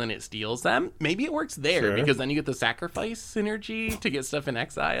exile, and then it steals them. Maybe it works there Sure. because then you get the sacrifice synergy to get stuff in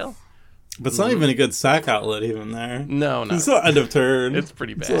exile. But it's not even a good sack outlet even there. No, It's not end of turn. it's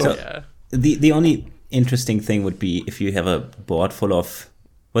pretty bad. So- Yeah. The only interesting thing would be if you have a board full of,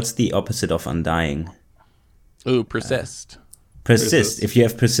 what's the opposite of undying? Ooh, persist. Persist. If you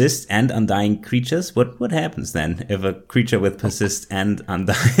have persist and undying creatures, what happens then if a creature with persist and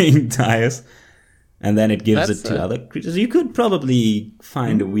undying dies? And then it gives That's it to other creatures. You could probably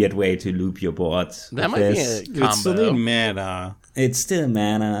find a weird way to loop your board. That with might this. be a It's still need combo. mana. It's still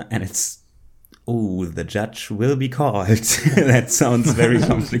mana, and it's the judge will be called. That sounds very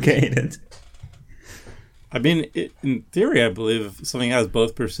complicated. I mean, in theory, I believe if something has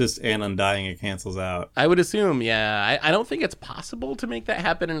both persist and undying, it cancels out. I would assume, yeah. I don't think it's possible to make that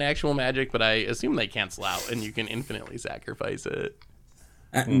happen in actual Magic, but I assume they cancel out and you can infinitely sacrifice it.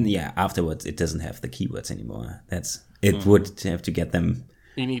 Yeah, afterwards it doesn't have the keywords anymore. It would have to get them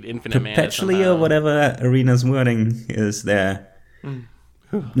You need infinite mana. perpetually somehow. or whatever Arena's wording is there.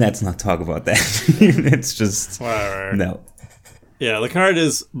 Let's not talk about that. It's just Whatever. no. Yeah, the card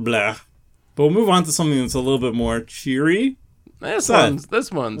is blah. But we'll move on to something that's a little bit more cheery. This that?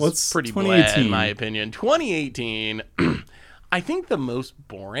 one's What's pretty blah 2018? in my opinion. 2018, I think the most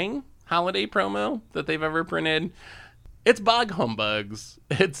boring holiday promo that they've ever printed. It's Bog Humbugs.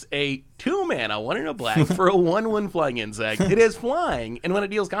 It's a 2 mana, 1 in a black for a 1/1 flying insect. It is flying, and when it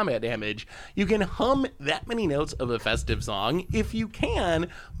deals combat damage, you can hum that many notes of a festive song. If you can,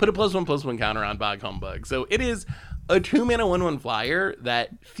 put a +1/+1 counter on Bog Humbug. So it is a 2 mana 1/1 flyer that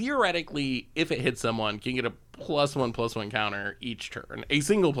theoretically, if it hits someone, can get a +1/+1 counter each turn. A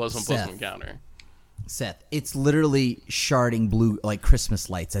single +1/+1 Seth. counter. Seth, it's literally sharding blue like Christmas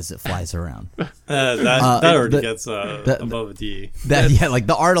lights as it flies around. That already the- gets above a D. Like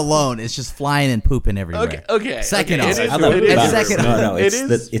the art alone is just flying and pooping everywhere. Okay. Second okay. off, It is- Other it is- bugs. second- No, it it's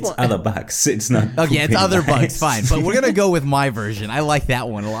is it's fun. other bugs. It's not. Okay, it's pooping other bugs, bugs. fine. But we're gonna go with my version. I like that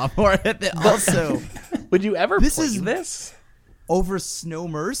one a lot more. Also, Would you ever This play is- this? over Snow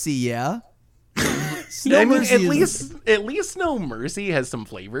Mercy, yeah. I mean, Mercy at is- least Snow Mercy has some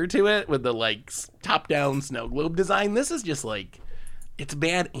flavor to it with the like top-down snow globe design. This is just like it's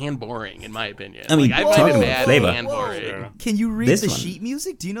bad and boring in my opinion. I mean, like, I find talking it about bad flavor. and boring. Can you read This the one. sheet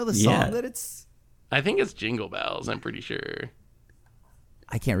music? Do you know the Yeah. song that it's? I think it's Jingle Bells. I'm pretty sure.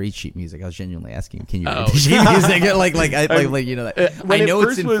 I can't read sheet music. I was genuinely asking. Can you Oh. read the sheet music? like you know that. When I it know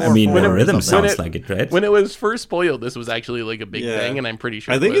it's first in was- I four mean, When the it- rhythm when sounds it- like it, right? When it was first spoiled, this was actually like a big Yeah. thing, and I'm pretty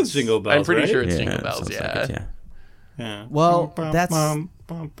sure. I think it it's was- Jingle Bells, I'm pretty right? sure it's Yeah, Jingle it Bells. sounds Yeah. like it, yeah. Yeah. Well, that's- Tom,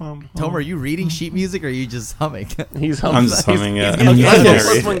 Tom, are you reading sheet music or are you just humming? He's humming. I'm just humming it. He's I mean, getting I a can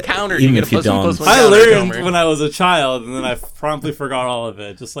plus read one it. counter. Even You get if a you plus one don't. plus one I counter, learned Tomer. when I was a child, and then I promptly forgot all of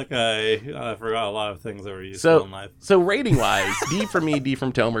it. Just like I forgot a lot of things that were useful in life. So rating wise, D from me, D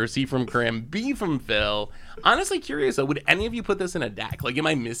from Tomer, C from Krim, B from Phil. Honestly curious though, would any of you put this in a deck? Like, am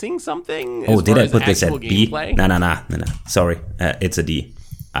I missing something? Oh, as did far I as put this actual at B? gameplay? No. Sorry, it's a D.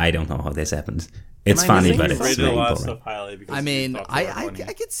 I don't know how this happened. It's Am I funny, missing but You it's rated a really lot of boring. stuff highly because I mean, you thought I they were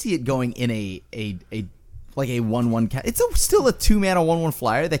funny. could see it going in a like a 1/1 cat. It's still a 2 mana 1/1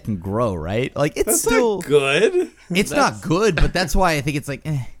 flyer that can grow, right? Like it's That's still not good. it's not good, but that's why I think it's like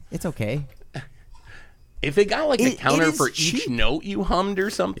it's okay. If it got like a It counter is for each cheap. note you hummed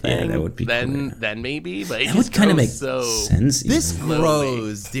or something, Yeah, that would be then cool. then maybe. But it That just would kind of goes make so. sense. This even.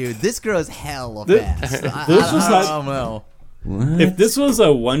 grows, dude. This grows hella This- fast. this was I not- don't know. What? If this was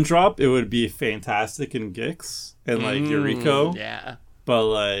a one drop, it would be fantastic in Gix and like Yuriko. Yeah. But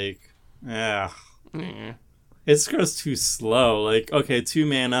like, yeah, Mm. it just goes too slow. Like, okay, 2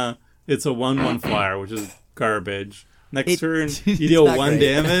 mana, it's a 1/1 flyer, which is garbage. Next It- turn, it's you deal not 1 great.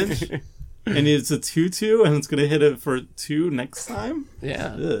 damage, and it's a 2/2, and it's gonna hit it for 2 next time.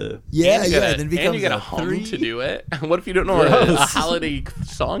 Yeah. Ugh. Yeah, and you yeah. gotta, Then it becomes and you got to a hum 3. to do it. What if you don't know a Yes. holiday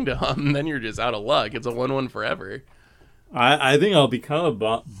song to hum? Then you're just out of luck. It's a 1/1 forever. I think I'll become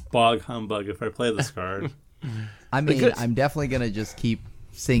a bog humbug if I play this card. I mean, good- I'm definitely gonna just keep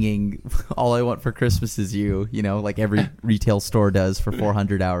singing "All I Want for Christmas Is You." You know, like every retail store does for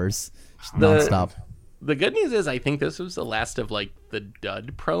 400 hours, just nonstop. The good news is I think this was the last of like the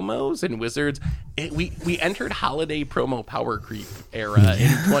dud promos and Wizards. We entered holiday promo power creep era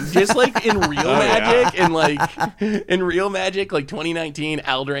just like in real Magic and like in real Magic like 2019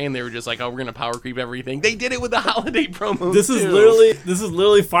 Eldraine, they were just like, oh, we're gonna power creep everything. They did it with the holiday promos. This is too.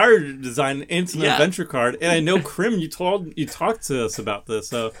 literally fire design into an Yeah. adventure card, and I know Krim, you talked to us about this,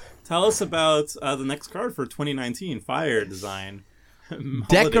 so tell us about the next card for 2019 fire design. Holiday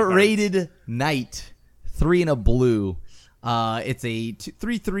Decorated Knight, 3 and a blue. It's a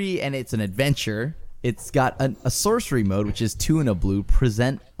 3/3, and it's an adventure. It's got a sorcery mode, which is 2 and a blue.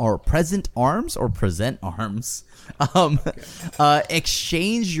 Present arms.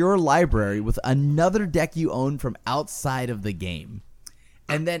 Exchange your library with another deck you own from outside of the game.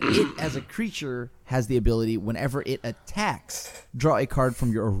 And then it, as a creature, has the ability, whenever it attacks, draw a card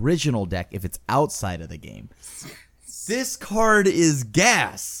from your original deck if it's outside of the game. This card is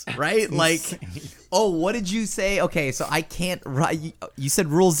gas, right? Like, oh, what did you say? Okay, so I can't write. You said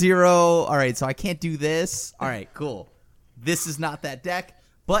rule 0. All right, so I can't do this. All right, cool. This is not that deck.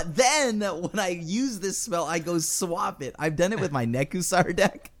 But then when I use this spell, I go swap it. I've done it with my Nekusar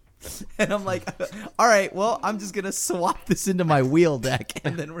deck. And I'm like, all right, well, I'm just going to swap this into my wheel deck,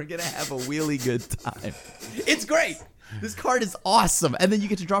 and then we're going to have a really good time. It's great. This card is awesome. And then you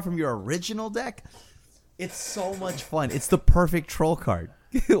get to draw from your original deck. It's so much fun. It's the perfect troll card.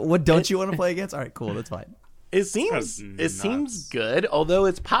 What don't you want to play against? All right, cool. That's fine. It seems good, although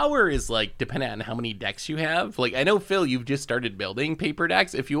its power is like dependent on how many decks you have. Like, I know, Phil, you've just started building paper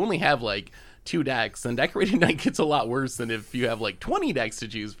decks. If you only have like 2 decks, then Decorated Knight gets a lot worse than if you have like 20 decks to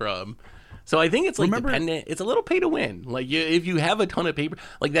choose from. So I think it's like dependent. It's a little pay to win. Like, if you have a ton of paper,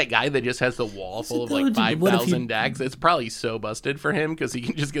 like that guy that just has the wall full of like 5,000 decks, it's probably so busted for him because he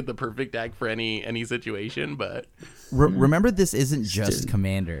can just get the perfect deck for any situation. But remember, this isn't just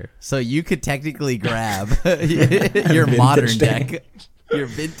Commander, so you could technically grab your modern deck, your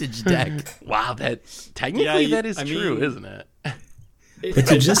vintage deck. Wow, that is true, isn't it?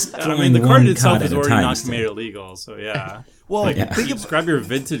 But you just the card itself is already not made illegal, so yeah. Well, you just grab your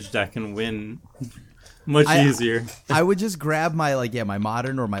vintage deck and win much easier. I would just grab my my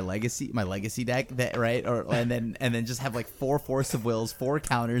modern or my legacy deck, that right, and then just have like 4 Force of Wills, 4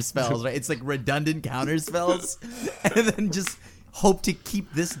 counter spells, right? It's like redundant counter spells, and then just hope to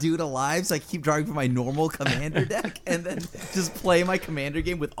keep this dude alive, so I keep drawing from my normal Commander deck, and then just play my Commander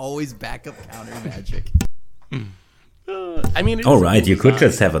game with always backup counter magic. I mean, all right, you could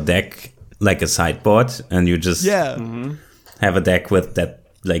just have a deck like a sideboard, and you just have a deck with that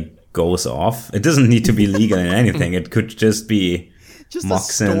like goes off. It doesn't need to be legal in anything. It could just be just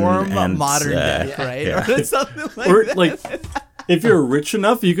Moxen a Storm and modern deck, right? Yeah. Or something like or that. like, if you're rich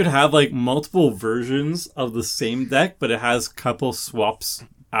enough, you could have like multiple versions of the same deck, but it has a couple swaps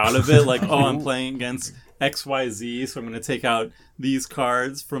out of it. Like, oh, I'm playing against XYZ, so I'm going to take out these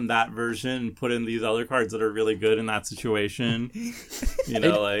cards from that version and put in these other cards that are really good in that situation. You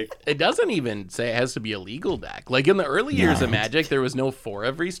know, it doesn't even say it has to be a legal deck. Like, in the early years of Magic, there was no 4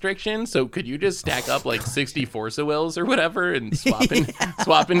 of restriction, so could you just stack up like 60 Force of Wills or whatever and swap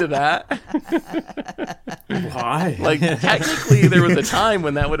into that? Why? Like, technically, there was a time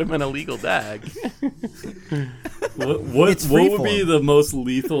when that would have been a legal deck. What would be the most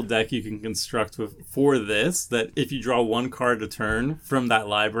lethal deck you can construct for this, that if you draw 1 card a turn from that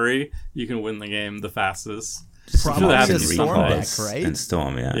library, you can win the game the fastest? Probably a Storm deck, right? And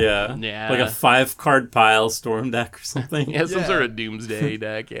Storm, yeah. Yeah. Like a 5-card pile Storm deck or something. Yeah, some sort of Doomsday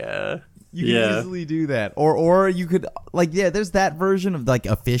deck, yeah. You can easily do that. Or you could, there's that version of like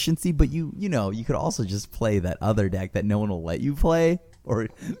efficiency, but you could also just play that other deck that no one will let you play. Or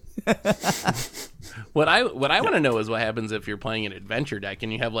What I want to know is what happens if you're playing an adventure deck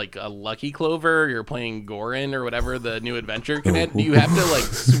and you have like a Lucky Clover, you're playing Gorin or whatever the new adventure command. Do you have to like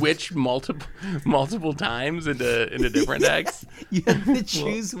switch multiple times into different decks? You have to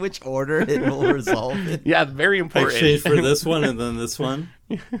choose which order it will resolve in. Yeah, very important. Exchange for this one and then this one.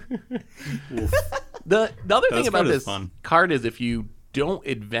 The other thing about this fun. card is if you don't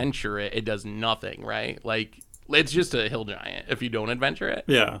adventure it, it does nothing, right? Like, it's just a hill giant if you don't adventure it.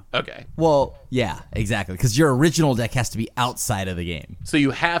 Yeah. Okay. Well, yeah, exactly. Because your original deck has to be outside of the game. So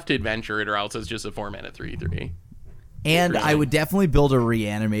you have to adventure it, or else it's just a 4-mana 3/3. And Really? I would definitely build a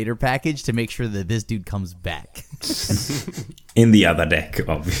reanimator package to make sure that this dude comes back. in the other deck,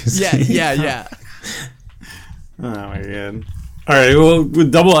 obviously. Yeah. Oh my god. All right, well,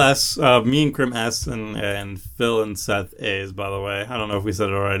 with double S, me and Krim S, and Phil and Seth A's, by the way. I don't know if we said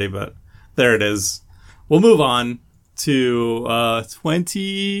it already, but there it is. We'll move on to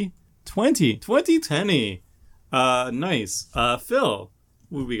 2010. Nice. Phil,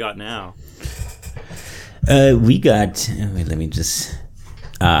 what we got now? We got, wait, let me just,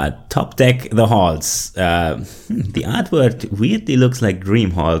 top deck, the halls. The artwork weirdly looks like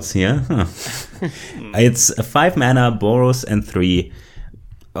Dream Halls here. Huh. It's a 5 mana, Boros, and 3.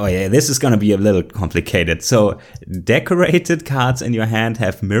 Oh yeah, this is gonna be a little complicated. So, decorated cards in your hand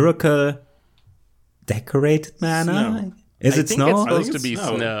have Miracle decorated mana? Snow. Is I it think snow? it's supposed I to think be it's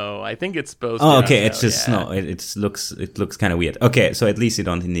snow. snow. I think it's supposed Oh, to be okay, it's just yeah. snow. It looks kind of weird. Okay, so at least you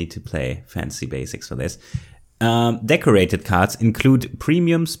don't need to play fancy basics for this. Decorated cards include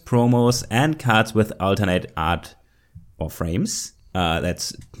premiums, promos, and cards with alternate art or frames.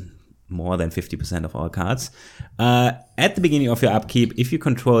 That's more than 50% of all cards. At the beginning of your upkeep, if you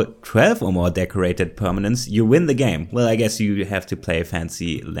control 12 or more decorated permanents, you win the game. Well, I guess you have to play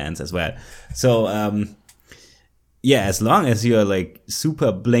fancy lands as well. So, yeah, as long as you're like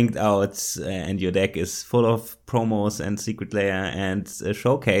super blinked out and your deck is full of promos and Secret Lair and a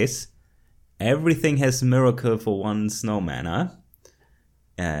Showcase, everything has Miracle for 1 snow mana.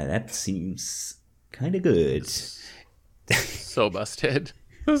 That seems kind of good. So busted.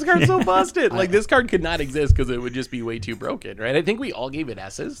 This card's so busted. Like, this card could not exist because it would just be way too broken, right? I think we all gave it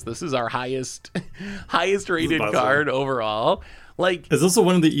S's. This is our highest rated card overall. Like, it's also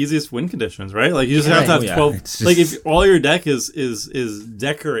one of the easiest win conditions, right? Like, you just have to have 12. Just, like, if all your deck is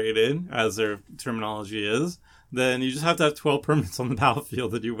decorated, as their terminology is, then you just have to have 12 permanents on the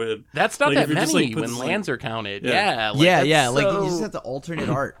battlefield that you win. That's not like, that many just, like, when lands are counted. Yeah. Yeah. So... Like, you just have to alternate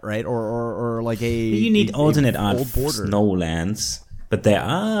art, right? Or like you need alternate art old for border. snowlands, but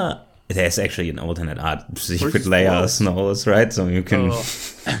there's actually an alternate art Secret just Lair foils. snows, right? So you can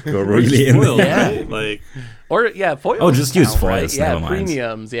go really in Foil, there. right? Like, Or, yeah, foils. Oh, just use count, right? foils, Yeah, never mind.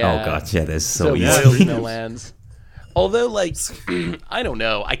 premiums, yeah. Oh god, yeah, that's so So easy. yeah. foils, no lands. Although, like, I don't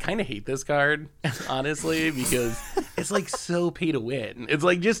know. I kind of hate this card, honestly, because it's, like, so pay to win. It's,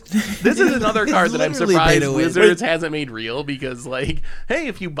 like, just, this is another card that I'm literally pay surprised to win. Wizards hasn't made real because, like, hey,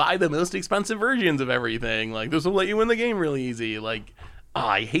 if you buy the most expensive versions of everything, like, this will let you win the game really easy. Like, oh,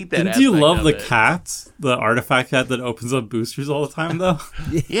 I hate that didn't you aspect love of the it. cat, the artifact cat that opens up boosters all the time, though?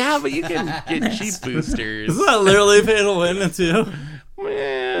 Yeah, but you can get cheap boosters. Isn't that literally pay to win too?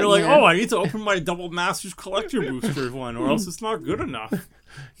 Man, You're like, yeah. oh, I need to open my Double Masters Collector booster one, or else it's not good enough.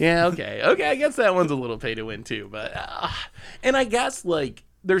 Yeah, okay. I guess that one's a little pay to win too, but and I guess like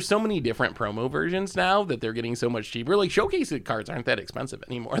there's so many different promo versions now that they're getting so much cheaper. Like showcase cards aren't that expensive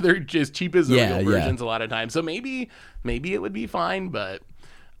anymore. They're just cheap as the real versions a lot of times. So maybe it would be fine, but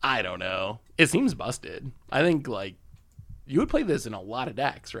I don't know. It seems busted. I think like you would play this in a lot of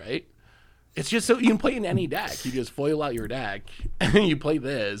decks, right? It's just so you can play in any deck. You just foil out your deck, and you play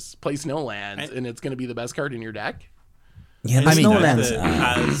this, play Snowlands, and it's going to be the best card in your deck. Yeah, I the mean, snowlands that are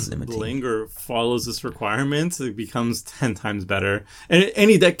has limiting. Bling or follows this requirement, it becomes 10 times better. And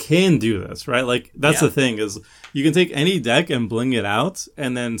any deck can do this, right? Like, that's the thing, is you can take any deck and bling it out,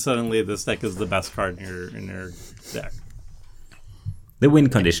 and then suddenly this deck is the best card in your deck. The win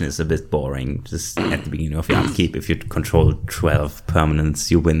condition is a bit boring. Just at the beginning of your upkeep, if you control 12 permanents,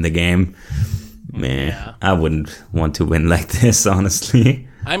 you win the game. Meh, Yeah. I wouldn't want to win like this, honestly.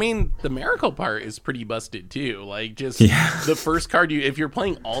 I mean, the miracle part is pretty busted too. Like, just the first card if you're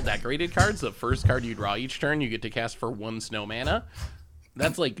playing all decorated cards, the first card you draw each turn, you get to cast for 1 snow mana.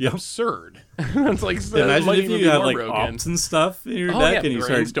 That's like absurd. That's like so Imagine might if even you be have more like broken. ops and stuff in your Oh deck, yeah, and you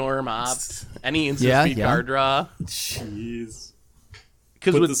start. brainstorm, opt, any instant speed card draw. Jeez.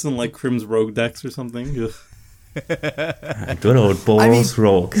 Because Put with this in like Crim's Rogue decks or something. Ugh. Good old Boros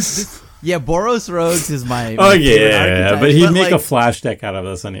Rogues. Yeah, Boros Rogues is my. Oh my yeah, favorite archetype, but he'd make like, a flash deck out of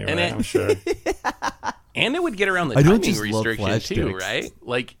this anyway. And it- I'm sure. And it would get around the I don't timing just love restriction flash too, decks. right?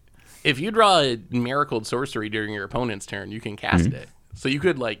 Like, if you draw a miracled sorcery during your opponent's turn, you can cast it. So you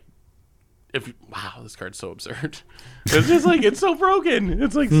could like, wow, this card's so absurd. It's just like it's so broken.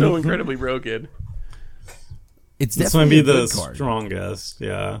 It's like so incredibly broken. It's This might definitely be a the good card. strongest.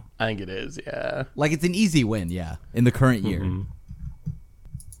 Yeah. I think it is. Yeah. Like it's an easy win, yeah, in the current year.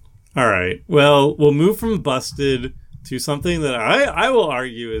 All right. Well, we'll move from busted to something that I will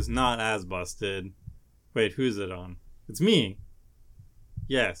argue is not as busted. Wait, who's it on? It's me.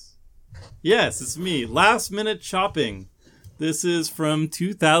 Yes. Yes, it's me. Last minute shopping. This is from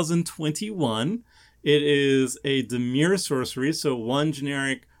 2021. It is a Dimir sorcery, so 1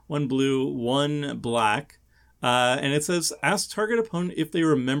 generic, 1 blue, 1 black. And it says, ask target opponent if they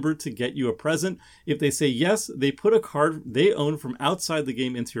remember to get you a present. If they say yes, they put a card they own from outside the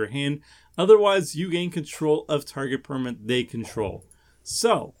game into your hand. Otherwise, you gain control of target permanent they control.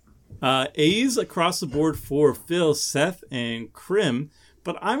 So, A's across the board for Phil, Seth, and Crim.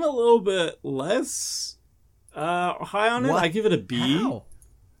 But I'm a little bit less high on it. What? I give it a B. How?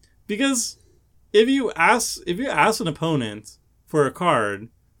 Because if you ask an opponent for a card,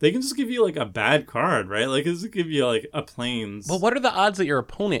 they can just give you like a bad card, right? Like it's give you like a plains. Well, what are the odds that your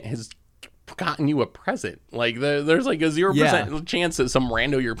opponent has gotten you a present? Like there's like a 0% chance that some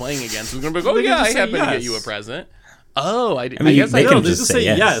rando you're playing against is going to be like, oh They can yeah, just I say happen to get yes. you a present. Oh, I mean, guess they I no, can they don't. just say say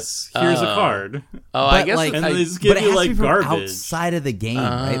yes. yes. Here's a card. Oh, I But, guess like- And I, they just give But it you has like to be from garbage. outside of the game,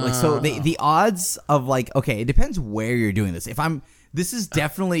 right? Like, so the odds of like, okay, it depends where you're doing this. This is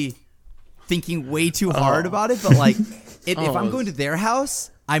definitely thinking way too hard about it, but like, if I'm going to their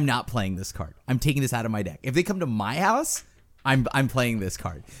house, I'm not playing this card. I'm taking this out of my deck. If they come to my house, I'm playing this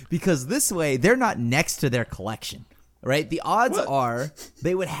card because this way they're not next to their collection. Right? The odds are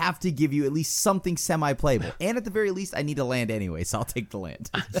they would have to give you at least something semi-playable. And at the very least, I need a land anyway, so I'll take the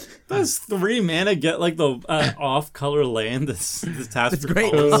land. Does 3 mana get like the off-color land that's That's for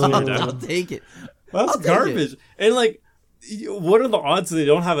great. colors? I'll take it. That's I'll take garbage. And like, what are the odds that they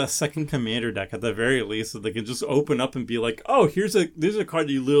don't have a second commander deck at the very least that they can just open up and be like, oh, there's a card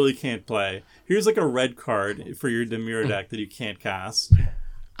you literally can't play. Here's like a red card for your Dimir deck that you can't cast.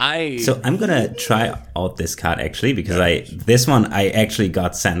 So I'm gonna try out this card actually because this one I actually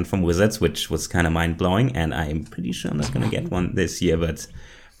got sent from Wizards, which was kind of mind blowing, and I'm pretty sure I'm not gonna get one this year. But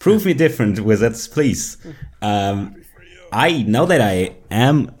prove me different, Wizards, please. I know that I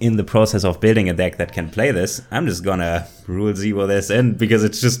am in the process of building a deck that can play this. I'm just gonna rule zero this in because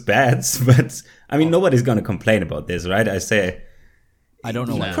it's just bad. But I mean, nobody's gonna complain about this, right? I don't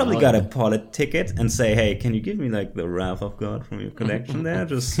know. You probably gotta politic it and say, "Hey, can you give me like the Wrath of God from your collection there,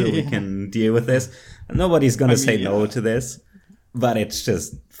 just so we can deal with this?" And nobody's gonna say no to this, but it's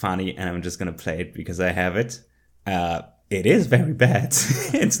just funny, and I'm just gonna play it because I have it. It is very bad.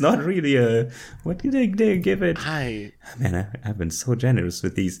 It's not really a. What did they give it? Man, I've been so generous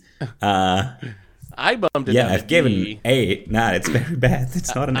with these. I bumped it. Yeah, I've given A. Nah, it's very bad.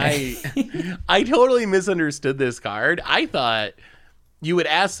 It's not an A. I totally misunderstood this card. I thought you would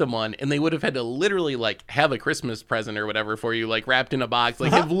ask someone and they would have had to literally like have a Christmas present or whatever for you, like wrapped in a box,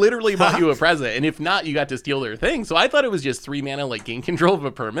 like have literally bought you a present. And if not, you got to steal their thing. So I thought it was just 3 mana, like gain control of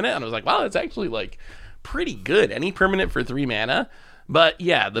a permanent. And I was like, wow, that's actually like pretty good. Any permanent for 3 mana. But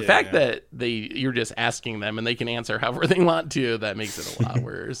yeah, the fact that you're just asking them and they can answer however they want to, that makes it a lot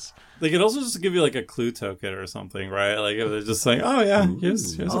worse. They could also just give you like a clue token or something, right? Like if they're just saying, "Oh yeah,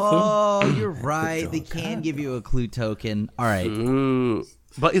 here's a clue." Oh, you're right. They can give you a clue token. All right. Ooh.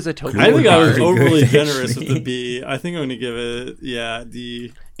 But is a token? I think I was card. overly generous with the B. I think I'm going to give it,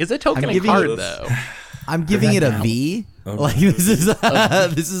 D. Is a token a card though? I'm giving it a V. Like this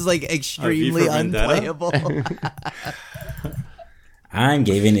is like extremely for Vendetta? unplayable. I'm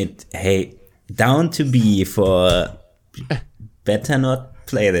giving it down to B for better not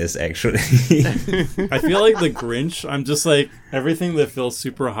play this actually. I feel like the Grinch. I'm just like everything that feels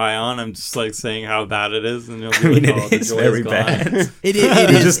super high on. I'm just like saying how bad it is, and you'll be like, it is very bad. It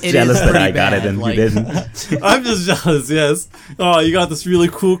You're is just it jealous is that pretty I got it bad, and like- you didn't. I'm just jealous. Yes. Oh, you got this really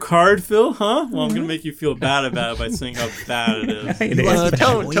cool card, Phil? Huh? Well, I'm gonna make you feel bad about it by saying how bad it is. It is Well, bad.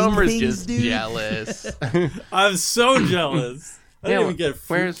 Tomer's things, just dude. jealous. I'm so jealous. I didn't even get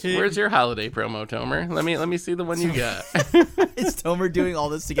where's fruitcake. your holiday promo, Tomer? Let me see the one you got. Is Tomer doing all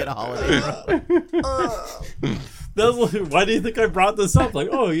this to get a holiday? Why do you think I brought this up? Like,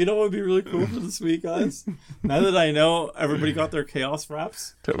 oh, you know what would be really cool for this week, guys? Now that I know everybody got their Chaos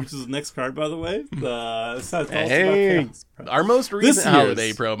Wraps, which is the next card, by the way. Hey, our most recent This holiday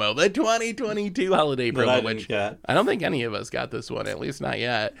year's. promo, the 2022 holiday That I promo, didn't which get. I don't think any of us got this one, at least not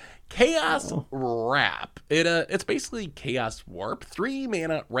yet. Chaos Wrap. It's basically Chaos Warp. 3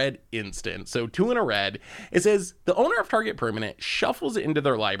 mana red instant. So 2 in a red. It says the owner of target permanent shuffles it into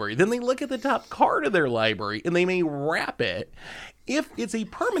their library. Then they look at the top card of their library and they may wrap it. If it's a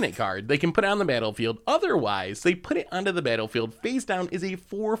permanent card, they can put it on the battlefield. Otherwise, they put it onto the battlefield. Face down is a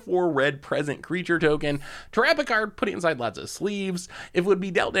 4/4 red present creature token. Trap a card, put it inside lots of sleeves. If it would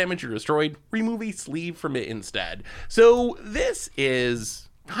be dealt damage or destroyed, remove a sleeve from it instead. So this is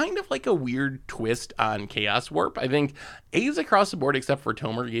kind of like a weird twist on Chaos Warp. I think A's across the board except for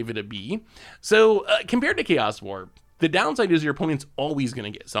Tomer gave it a B. So compared to Chaos Warp, the downside is your opponent's always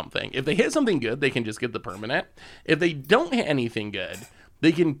going to get something. If they hit something good, they can just get the permanent. If they don't hit anything good,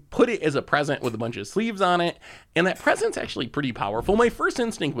 they can put it as a present with a bunch of sleeves on it, and that present's actually pretty powerful. My first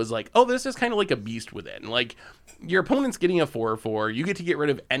instinct was like, oh, this is kind of like a Beast Within. Like, your opponent's getting a 4/4, you get to get rid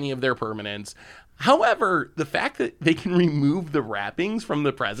of any of their permanents. However, the fact that they can remove the wrappings from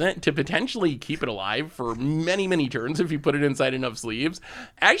the present to potentially keep it alive for many, many turns if you put it inside enough sleeves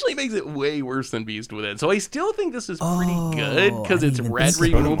actually makes it way worse than Beast Within. So I still think this is pretty good because it's red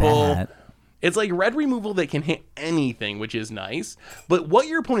removal. It's like red removal that can hit anything, which is nice. But what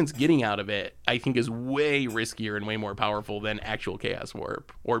your opponent's getting out of it, I think, is way riskier and way more powerful than actual Chaos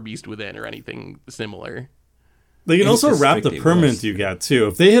Warp or Beast Within or anything similar. They can It's also just wrap the strictly permanent worse. you got, too.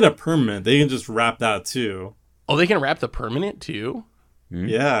 If they hit a permanent, they can just wrap that, too. Oh, they can wrap the permanent too?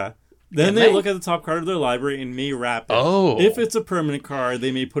 Yeah. Then Can they they? look at the top card of their library and may wrap it. Oh. If it's a permanent card,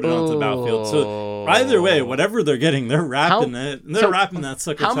 they may put it onto the battlefield. So either way, whatever they're getting, they're wrapping it. And they're wrapping that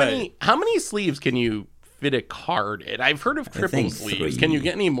sucker How tight. many sleeves can you fit a card in? I've heard of triple think sleeves. 3. Can you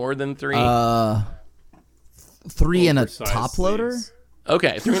get any more than 3? 3 and a Oversized top loader. sleeves.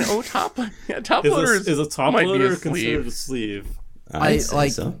 Okay, 3 and top loader Is a top might be loader a considered a sleeve. sleeve? I'd say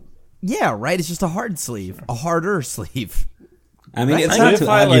like- so. Yeah, right. It's just a hard sleeve, a harder sleeve. I mean, it's I hard if to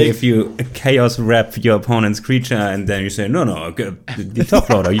I, argue like- if you chaos wrap your opponent's creature and then you say, no, the top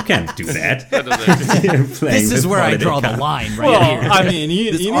loader, you can't do that. You're playing This is with where I holiday draw the cards. line right Well, here. I mean,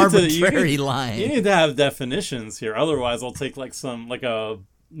 you, This you need arbitrary to, line. You need to have definitions here. Otherwise, I'll take like a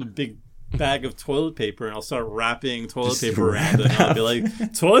big bag of toilet paper and I'll start wrapping toilet paper around it. And I'll be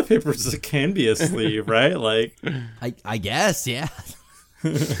like, toilet paper can be a sleeve, right? Like, I guess, yeah.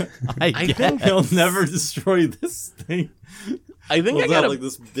 I guess. think he'll never destroy this thing. I think I We'll gotta have like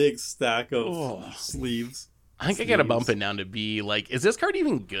this big stack of sleeves. I think I gotta bump sleeves. it down to B. Like, is this card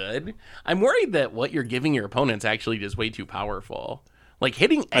even good? I'm worried that what you're giving your opponent's actually just way too powerful. Like,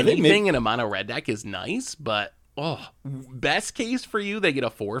 hitting I think anything in a mono red deck is nice, but best case for you, they get a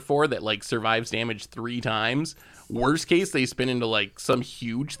 4/4 that like survives damage 3 times. Worst case, they spin into like some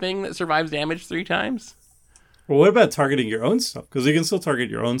huge thing that survives damage 3 times. Well, what about targeting your own stuff? Because you can still target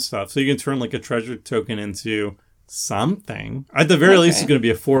your own stuff. So you can turn like a treasure token into something. At the very least, it's going to be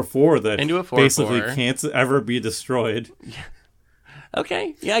a 4/4 that Into a 4/4. basically can't ever be destroyed.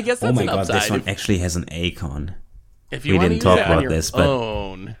 Okay, yeah, I guess Oh that's my an god, upside. this one actually has an Acon. If you we wanna didn't use talk it on about your this, but-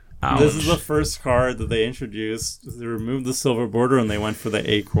 own. Ouch. This is the first card that they introduced. They removed the silver border and they went for the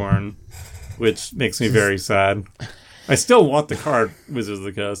acorn, which makes me very sad. I still want the card Wizards of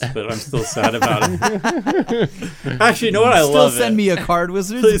the Coast, but I'm still sad about it. Actually, you know what? I Still love send it. me a card,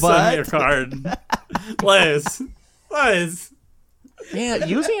 Wizards, Please but send me a card. Please. Yeah,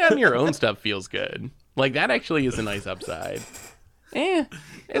 using it on your own stuff feels good. Like, that actually is a nice upside.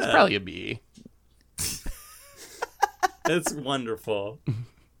 It's probably a B. It's wonderful.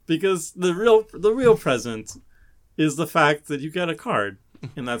 Because the real present is the fact that you get a card.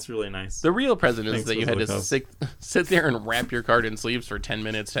 And that's really nice. The real present is Thanks, that you had to Wizards of sit there and wrap your card in sleeves for 10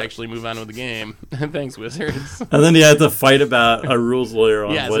 minutes to actually move on with the game. Thanks, Wizards. And then you had to fight about a rules lawyer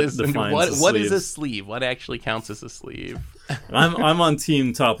on Yes, what it's- defines what a is sleeve. a sleeve? What actually counts as a sleeve? I'm on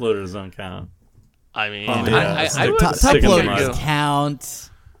team top loaders don't count. I mean, Oh, yeah, I would top Stick in the loaders mud. count.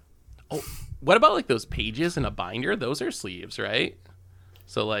 What about like those pages in a binder? Those are sleeves, right?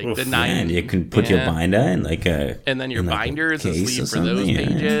 So like Oof. the Yeah, 9 and you can put your binder in like a and then your in like binder is a case sleeve or for those something, yeah.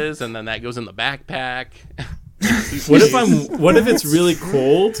 pages, and then that goes in the backpack. What if it's really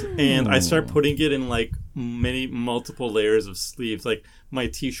cold and I start putting it in like multiple layers of sleeves, like my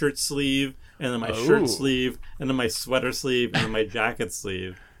t-shirt sleeve and then my Oh. shirt sleeve and then my sweater sleeve and then my jacket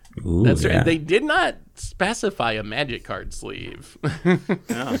sleeve. Ooh, That's yeah. right. They did not specify a magic card sleeve.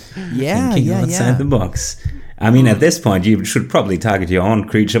 Yeah. Yeah, Thinking yeah, outside yeah. the box. I mean, at this point, you should probably target your own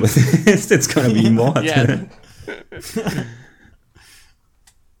creature with this. It's going to be more. Yeah.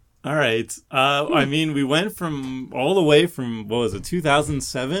 All right. I mean, we went from all the way from what was it,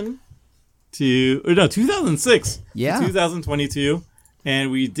 2007 to 2006 Yeah. to 2022,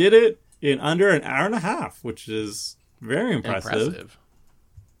 and we did it in under an hour and a half, which is very impressive. Impressive.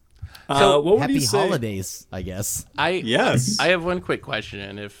 What would Happy you say? holidays, I guess. Yes. I have one quick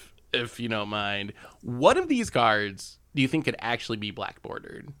question, if you don't mind. What of these cards do you think could actually be black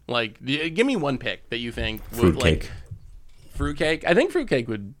bordered? Like, give me one pick that you think would Fruitcake. like fruitcake. I think fruitcake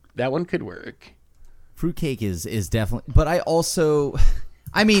would. That one could work. Fruitcake is definitely, but I also,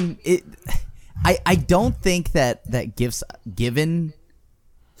 I mean, I don't think that gifts given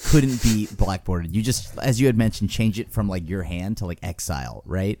couldn't be blackboarded. You just, as you had mentioned, change it from like your hand to like exile,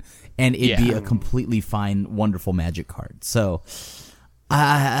 right? And it'd be Yeah. a completely fine, wonderful magic card. So,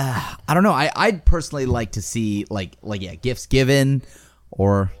 I don't know. I'd personally like to see like gifts given,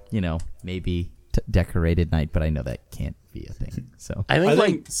 or maybe decorated night, but I know that can't be a thing. So I think I like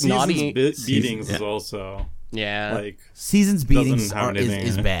think seasons naughty. beatings yeah. is also Yeah. like seasons beatings Doesn't have is anything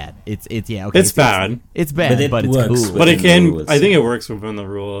is in it. bad. It's yeah. Okay, It's bad. It's bad, But it it's works cool. with- but it within the can. rules. I think it works within the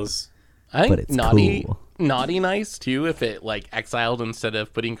rules. I but think it's naughty, cool. naughty nice too. If it like exiled instead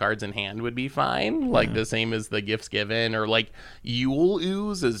of putting cards in hand would be fine. Like the same as the gifts given, or like Yule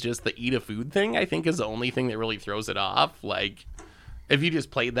ooze is just the eat a food thing. I think is the only thing that really throws it off. Like if you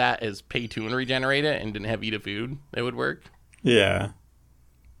just played that as pay to and regenerate it and didn't have eat a food, it would work. Yeah.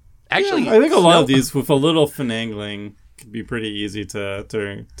 Actually, I think a lot of Snow- these with a little finagling could be pretty easy to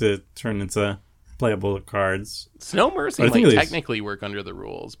turn into playable cards. Snow Mercy I might think these- technically work under the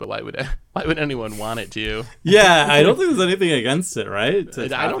rules, but why would anyone want it to? Yeah, I don't think there's anything against it, right? To I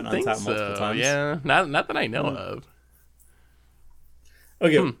tap don't and think untap multiple so. times. Yeah, not that I know of.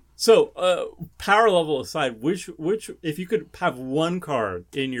 Okay, so power level aside, which if you could have one card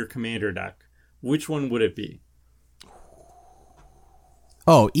in your commander deck, which one would it be?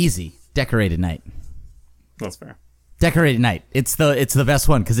 Oh, easy. Decorated Knight. That's fair. Decorated Knight. It's the best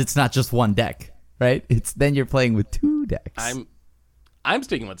one because it's not just one deck, right? It's then you're playing with 2 decks. I'm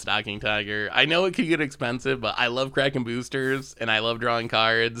sticking with Stocking Tiger. I know it could get expensive, but I love cracking boosters and I love drawing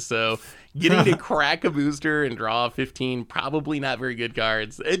cards. So getting to crack a booster and draw 15 probably not very good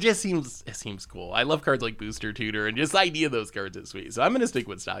cards. It seems cool. I love cards like Booster Tutor, and just the idea of those cards is sweet. So I'm gonna stick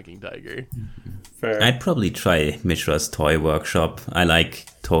with Stocking Tiger. Fair. I'd probably try Mishra's Toy Workshop. I like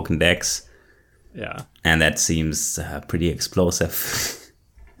token decks, Yeah. and that seems pretty explosive.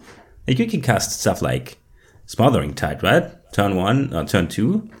 Like you can cast stuff like Smothering Tide, right? Turn 1 or turn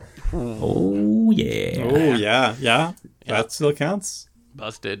 2. Oh yeah. Oh yeah. That still counts.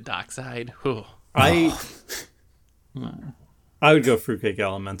 Busted Dockside. Whew. I would go Fruitcake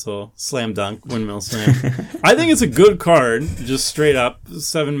Elemental, Slam Dunk, Windmill Slam. I think it's a good card, just straight up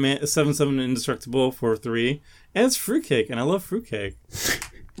 7/7 indestructible for 3, and it's fruitcake, and I love fruitcake.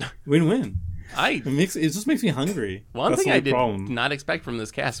 Win-win. It just makes me hungry. One That's thing the I did problem. not expect from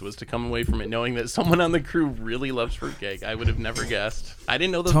this cast was to come away from it knowing that someone on the crew really loves fruitcake. I would have never guessed. I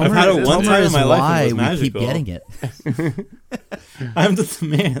didn't know those. Tomer I've had it one Tomer time in is my life and why it was we keep magical. getting it. I'm the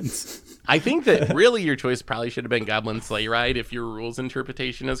demand. I think that really your choice probably should have been Goblin Sleigh Ride if your rules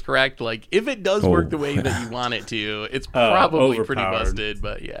interpretation is correct. Like, if it does work the way that you want it to, it's probably pretty overpowered. busted,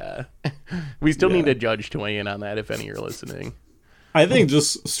 but yeah. We still need a judge to weigh in on that if any are listening. I think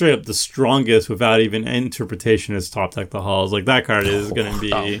just straight up the strongest without even interpretation is Top Deck the Halls. Like, that card is going to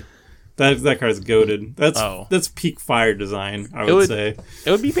be... That card's goated. That's peak fire design, I would say. It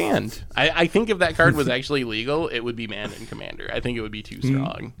would be banned. I think if that card was actually legal, it would be banned in Commander. I think it would be too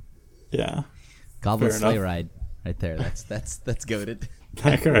strong. Yeah. Goblin Fair Sleigh enough. Ride, right there. That's goated.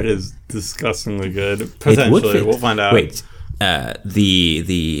 That card is disgustingly good. It would Potentially, fit. we'll find out. Wait,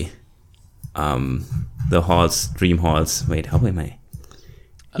 the halls, dream halls. Wait, how am I?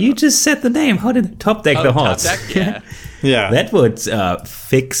 You just said the name. How did Top Deck the halls? Top Deck, yeah. Yeah. That would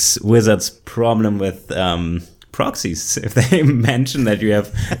fix Wizards' problem with proxies if they mention that you have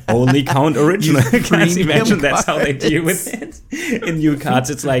only count original cards. premium Imagine that's how they deal cards. with it. In new cards,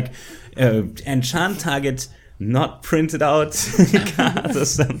 it's like enchant target not printed out cards or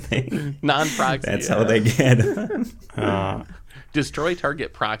something. Non-proxy. That's how they get Destroy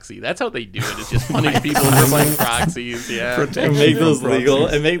target proxy. That's how they do it. It's just punish people for playing proxies. Yeah. and make those legal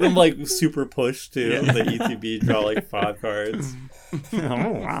and make them like super push too. The ETB draw like 5 cards. Oh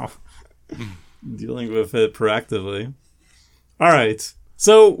wow. Dealing with it proactively. Alright.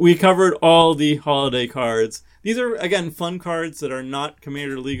 So we covered all the holiday cards. These are again fun cards that are not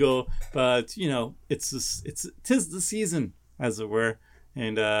Commander legal, but you know, tis the season, as it were.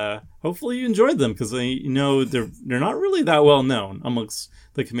 And hopefully you enjoyed them because you know they're not really that well known amongst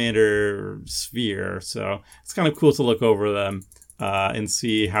the Commander sphere. So it's kind of cool to look over them and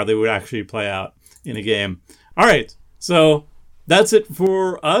see how they would actually play out in a game. All right, so that's it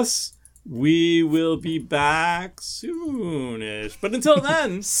for us. We will be back soonish, but until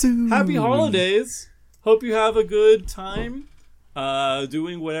then, happy holidays. Hope you have a good time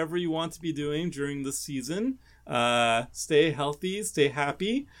doing whatever you want to be doing during the season. Stay healthy, stay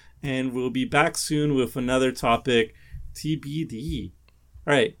happy, and we'll be back soon with another topic TBD.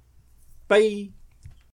 All right. Bye.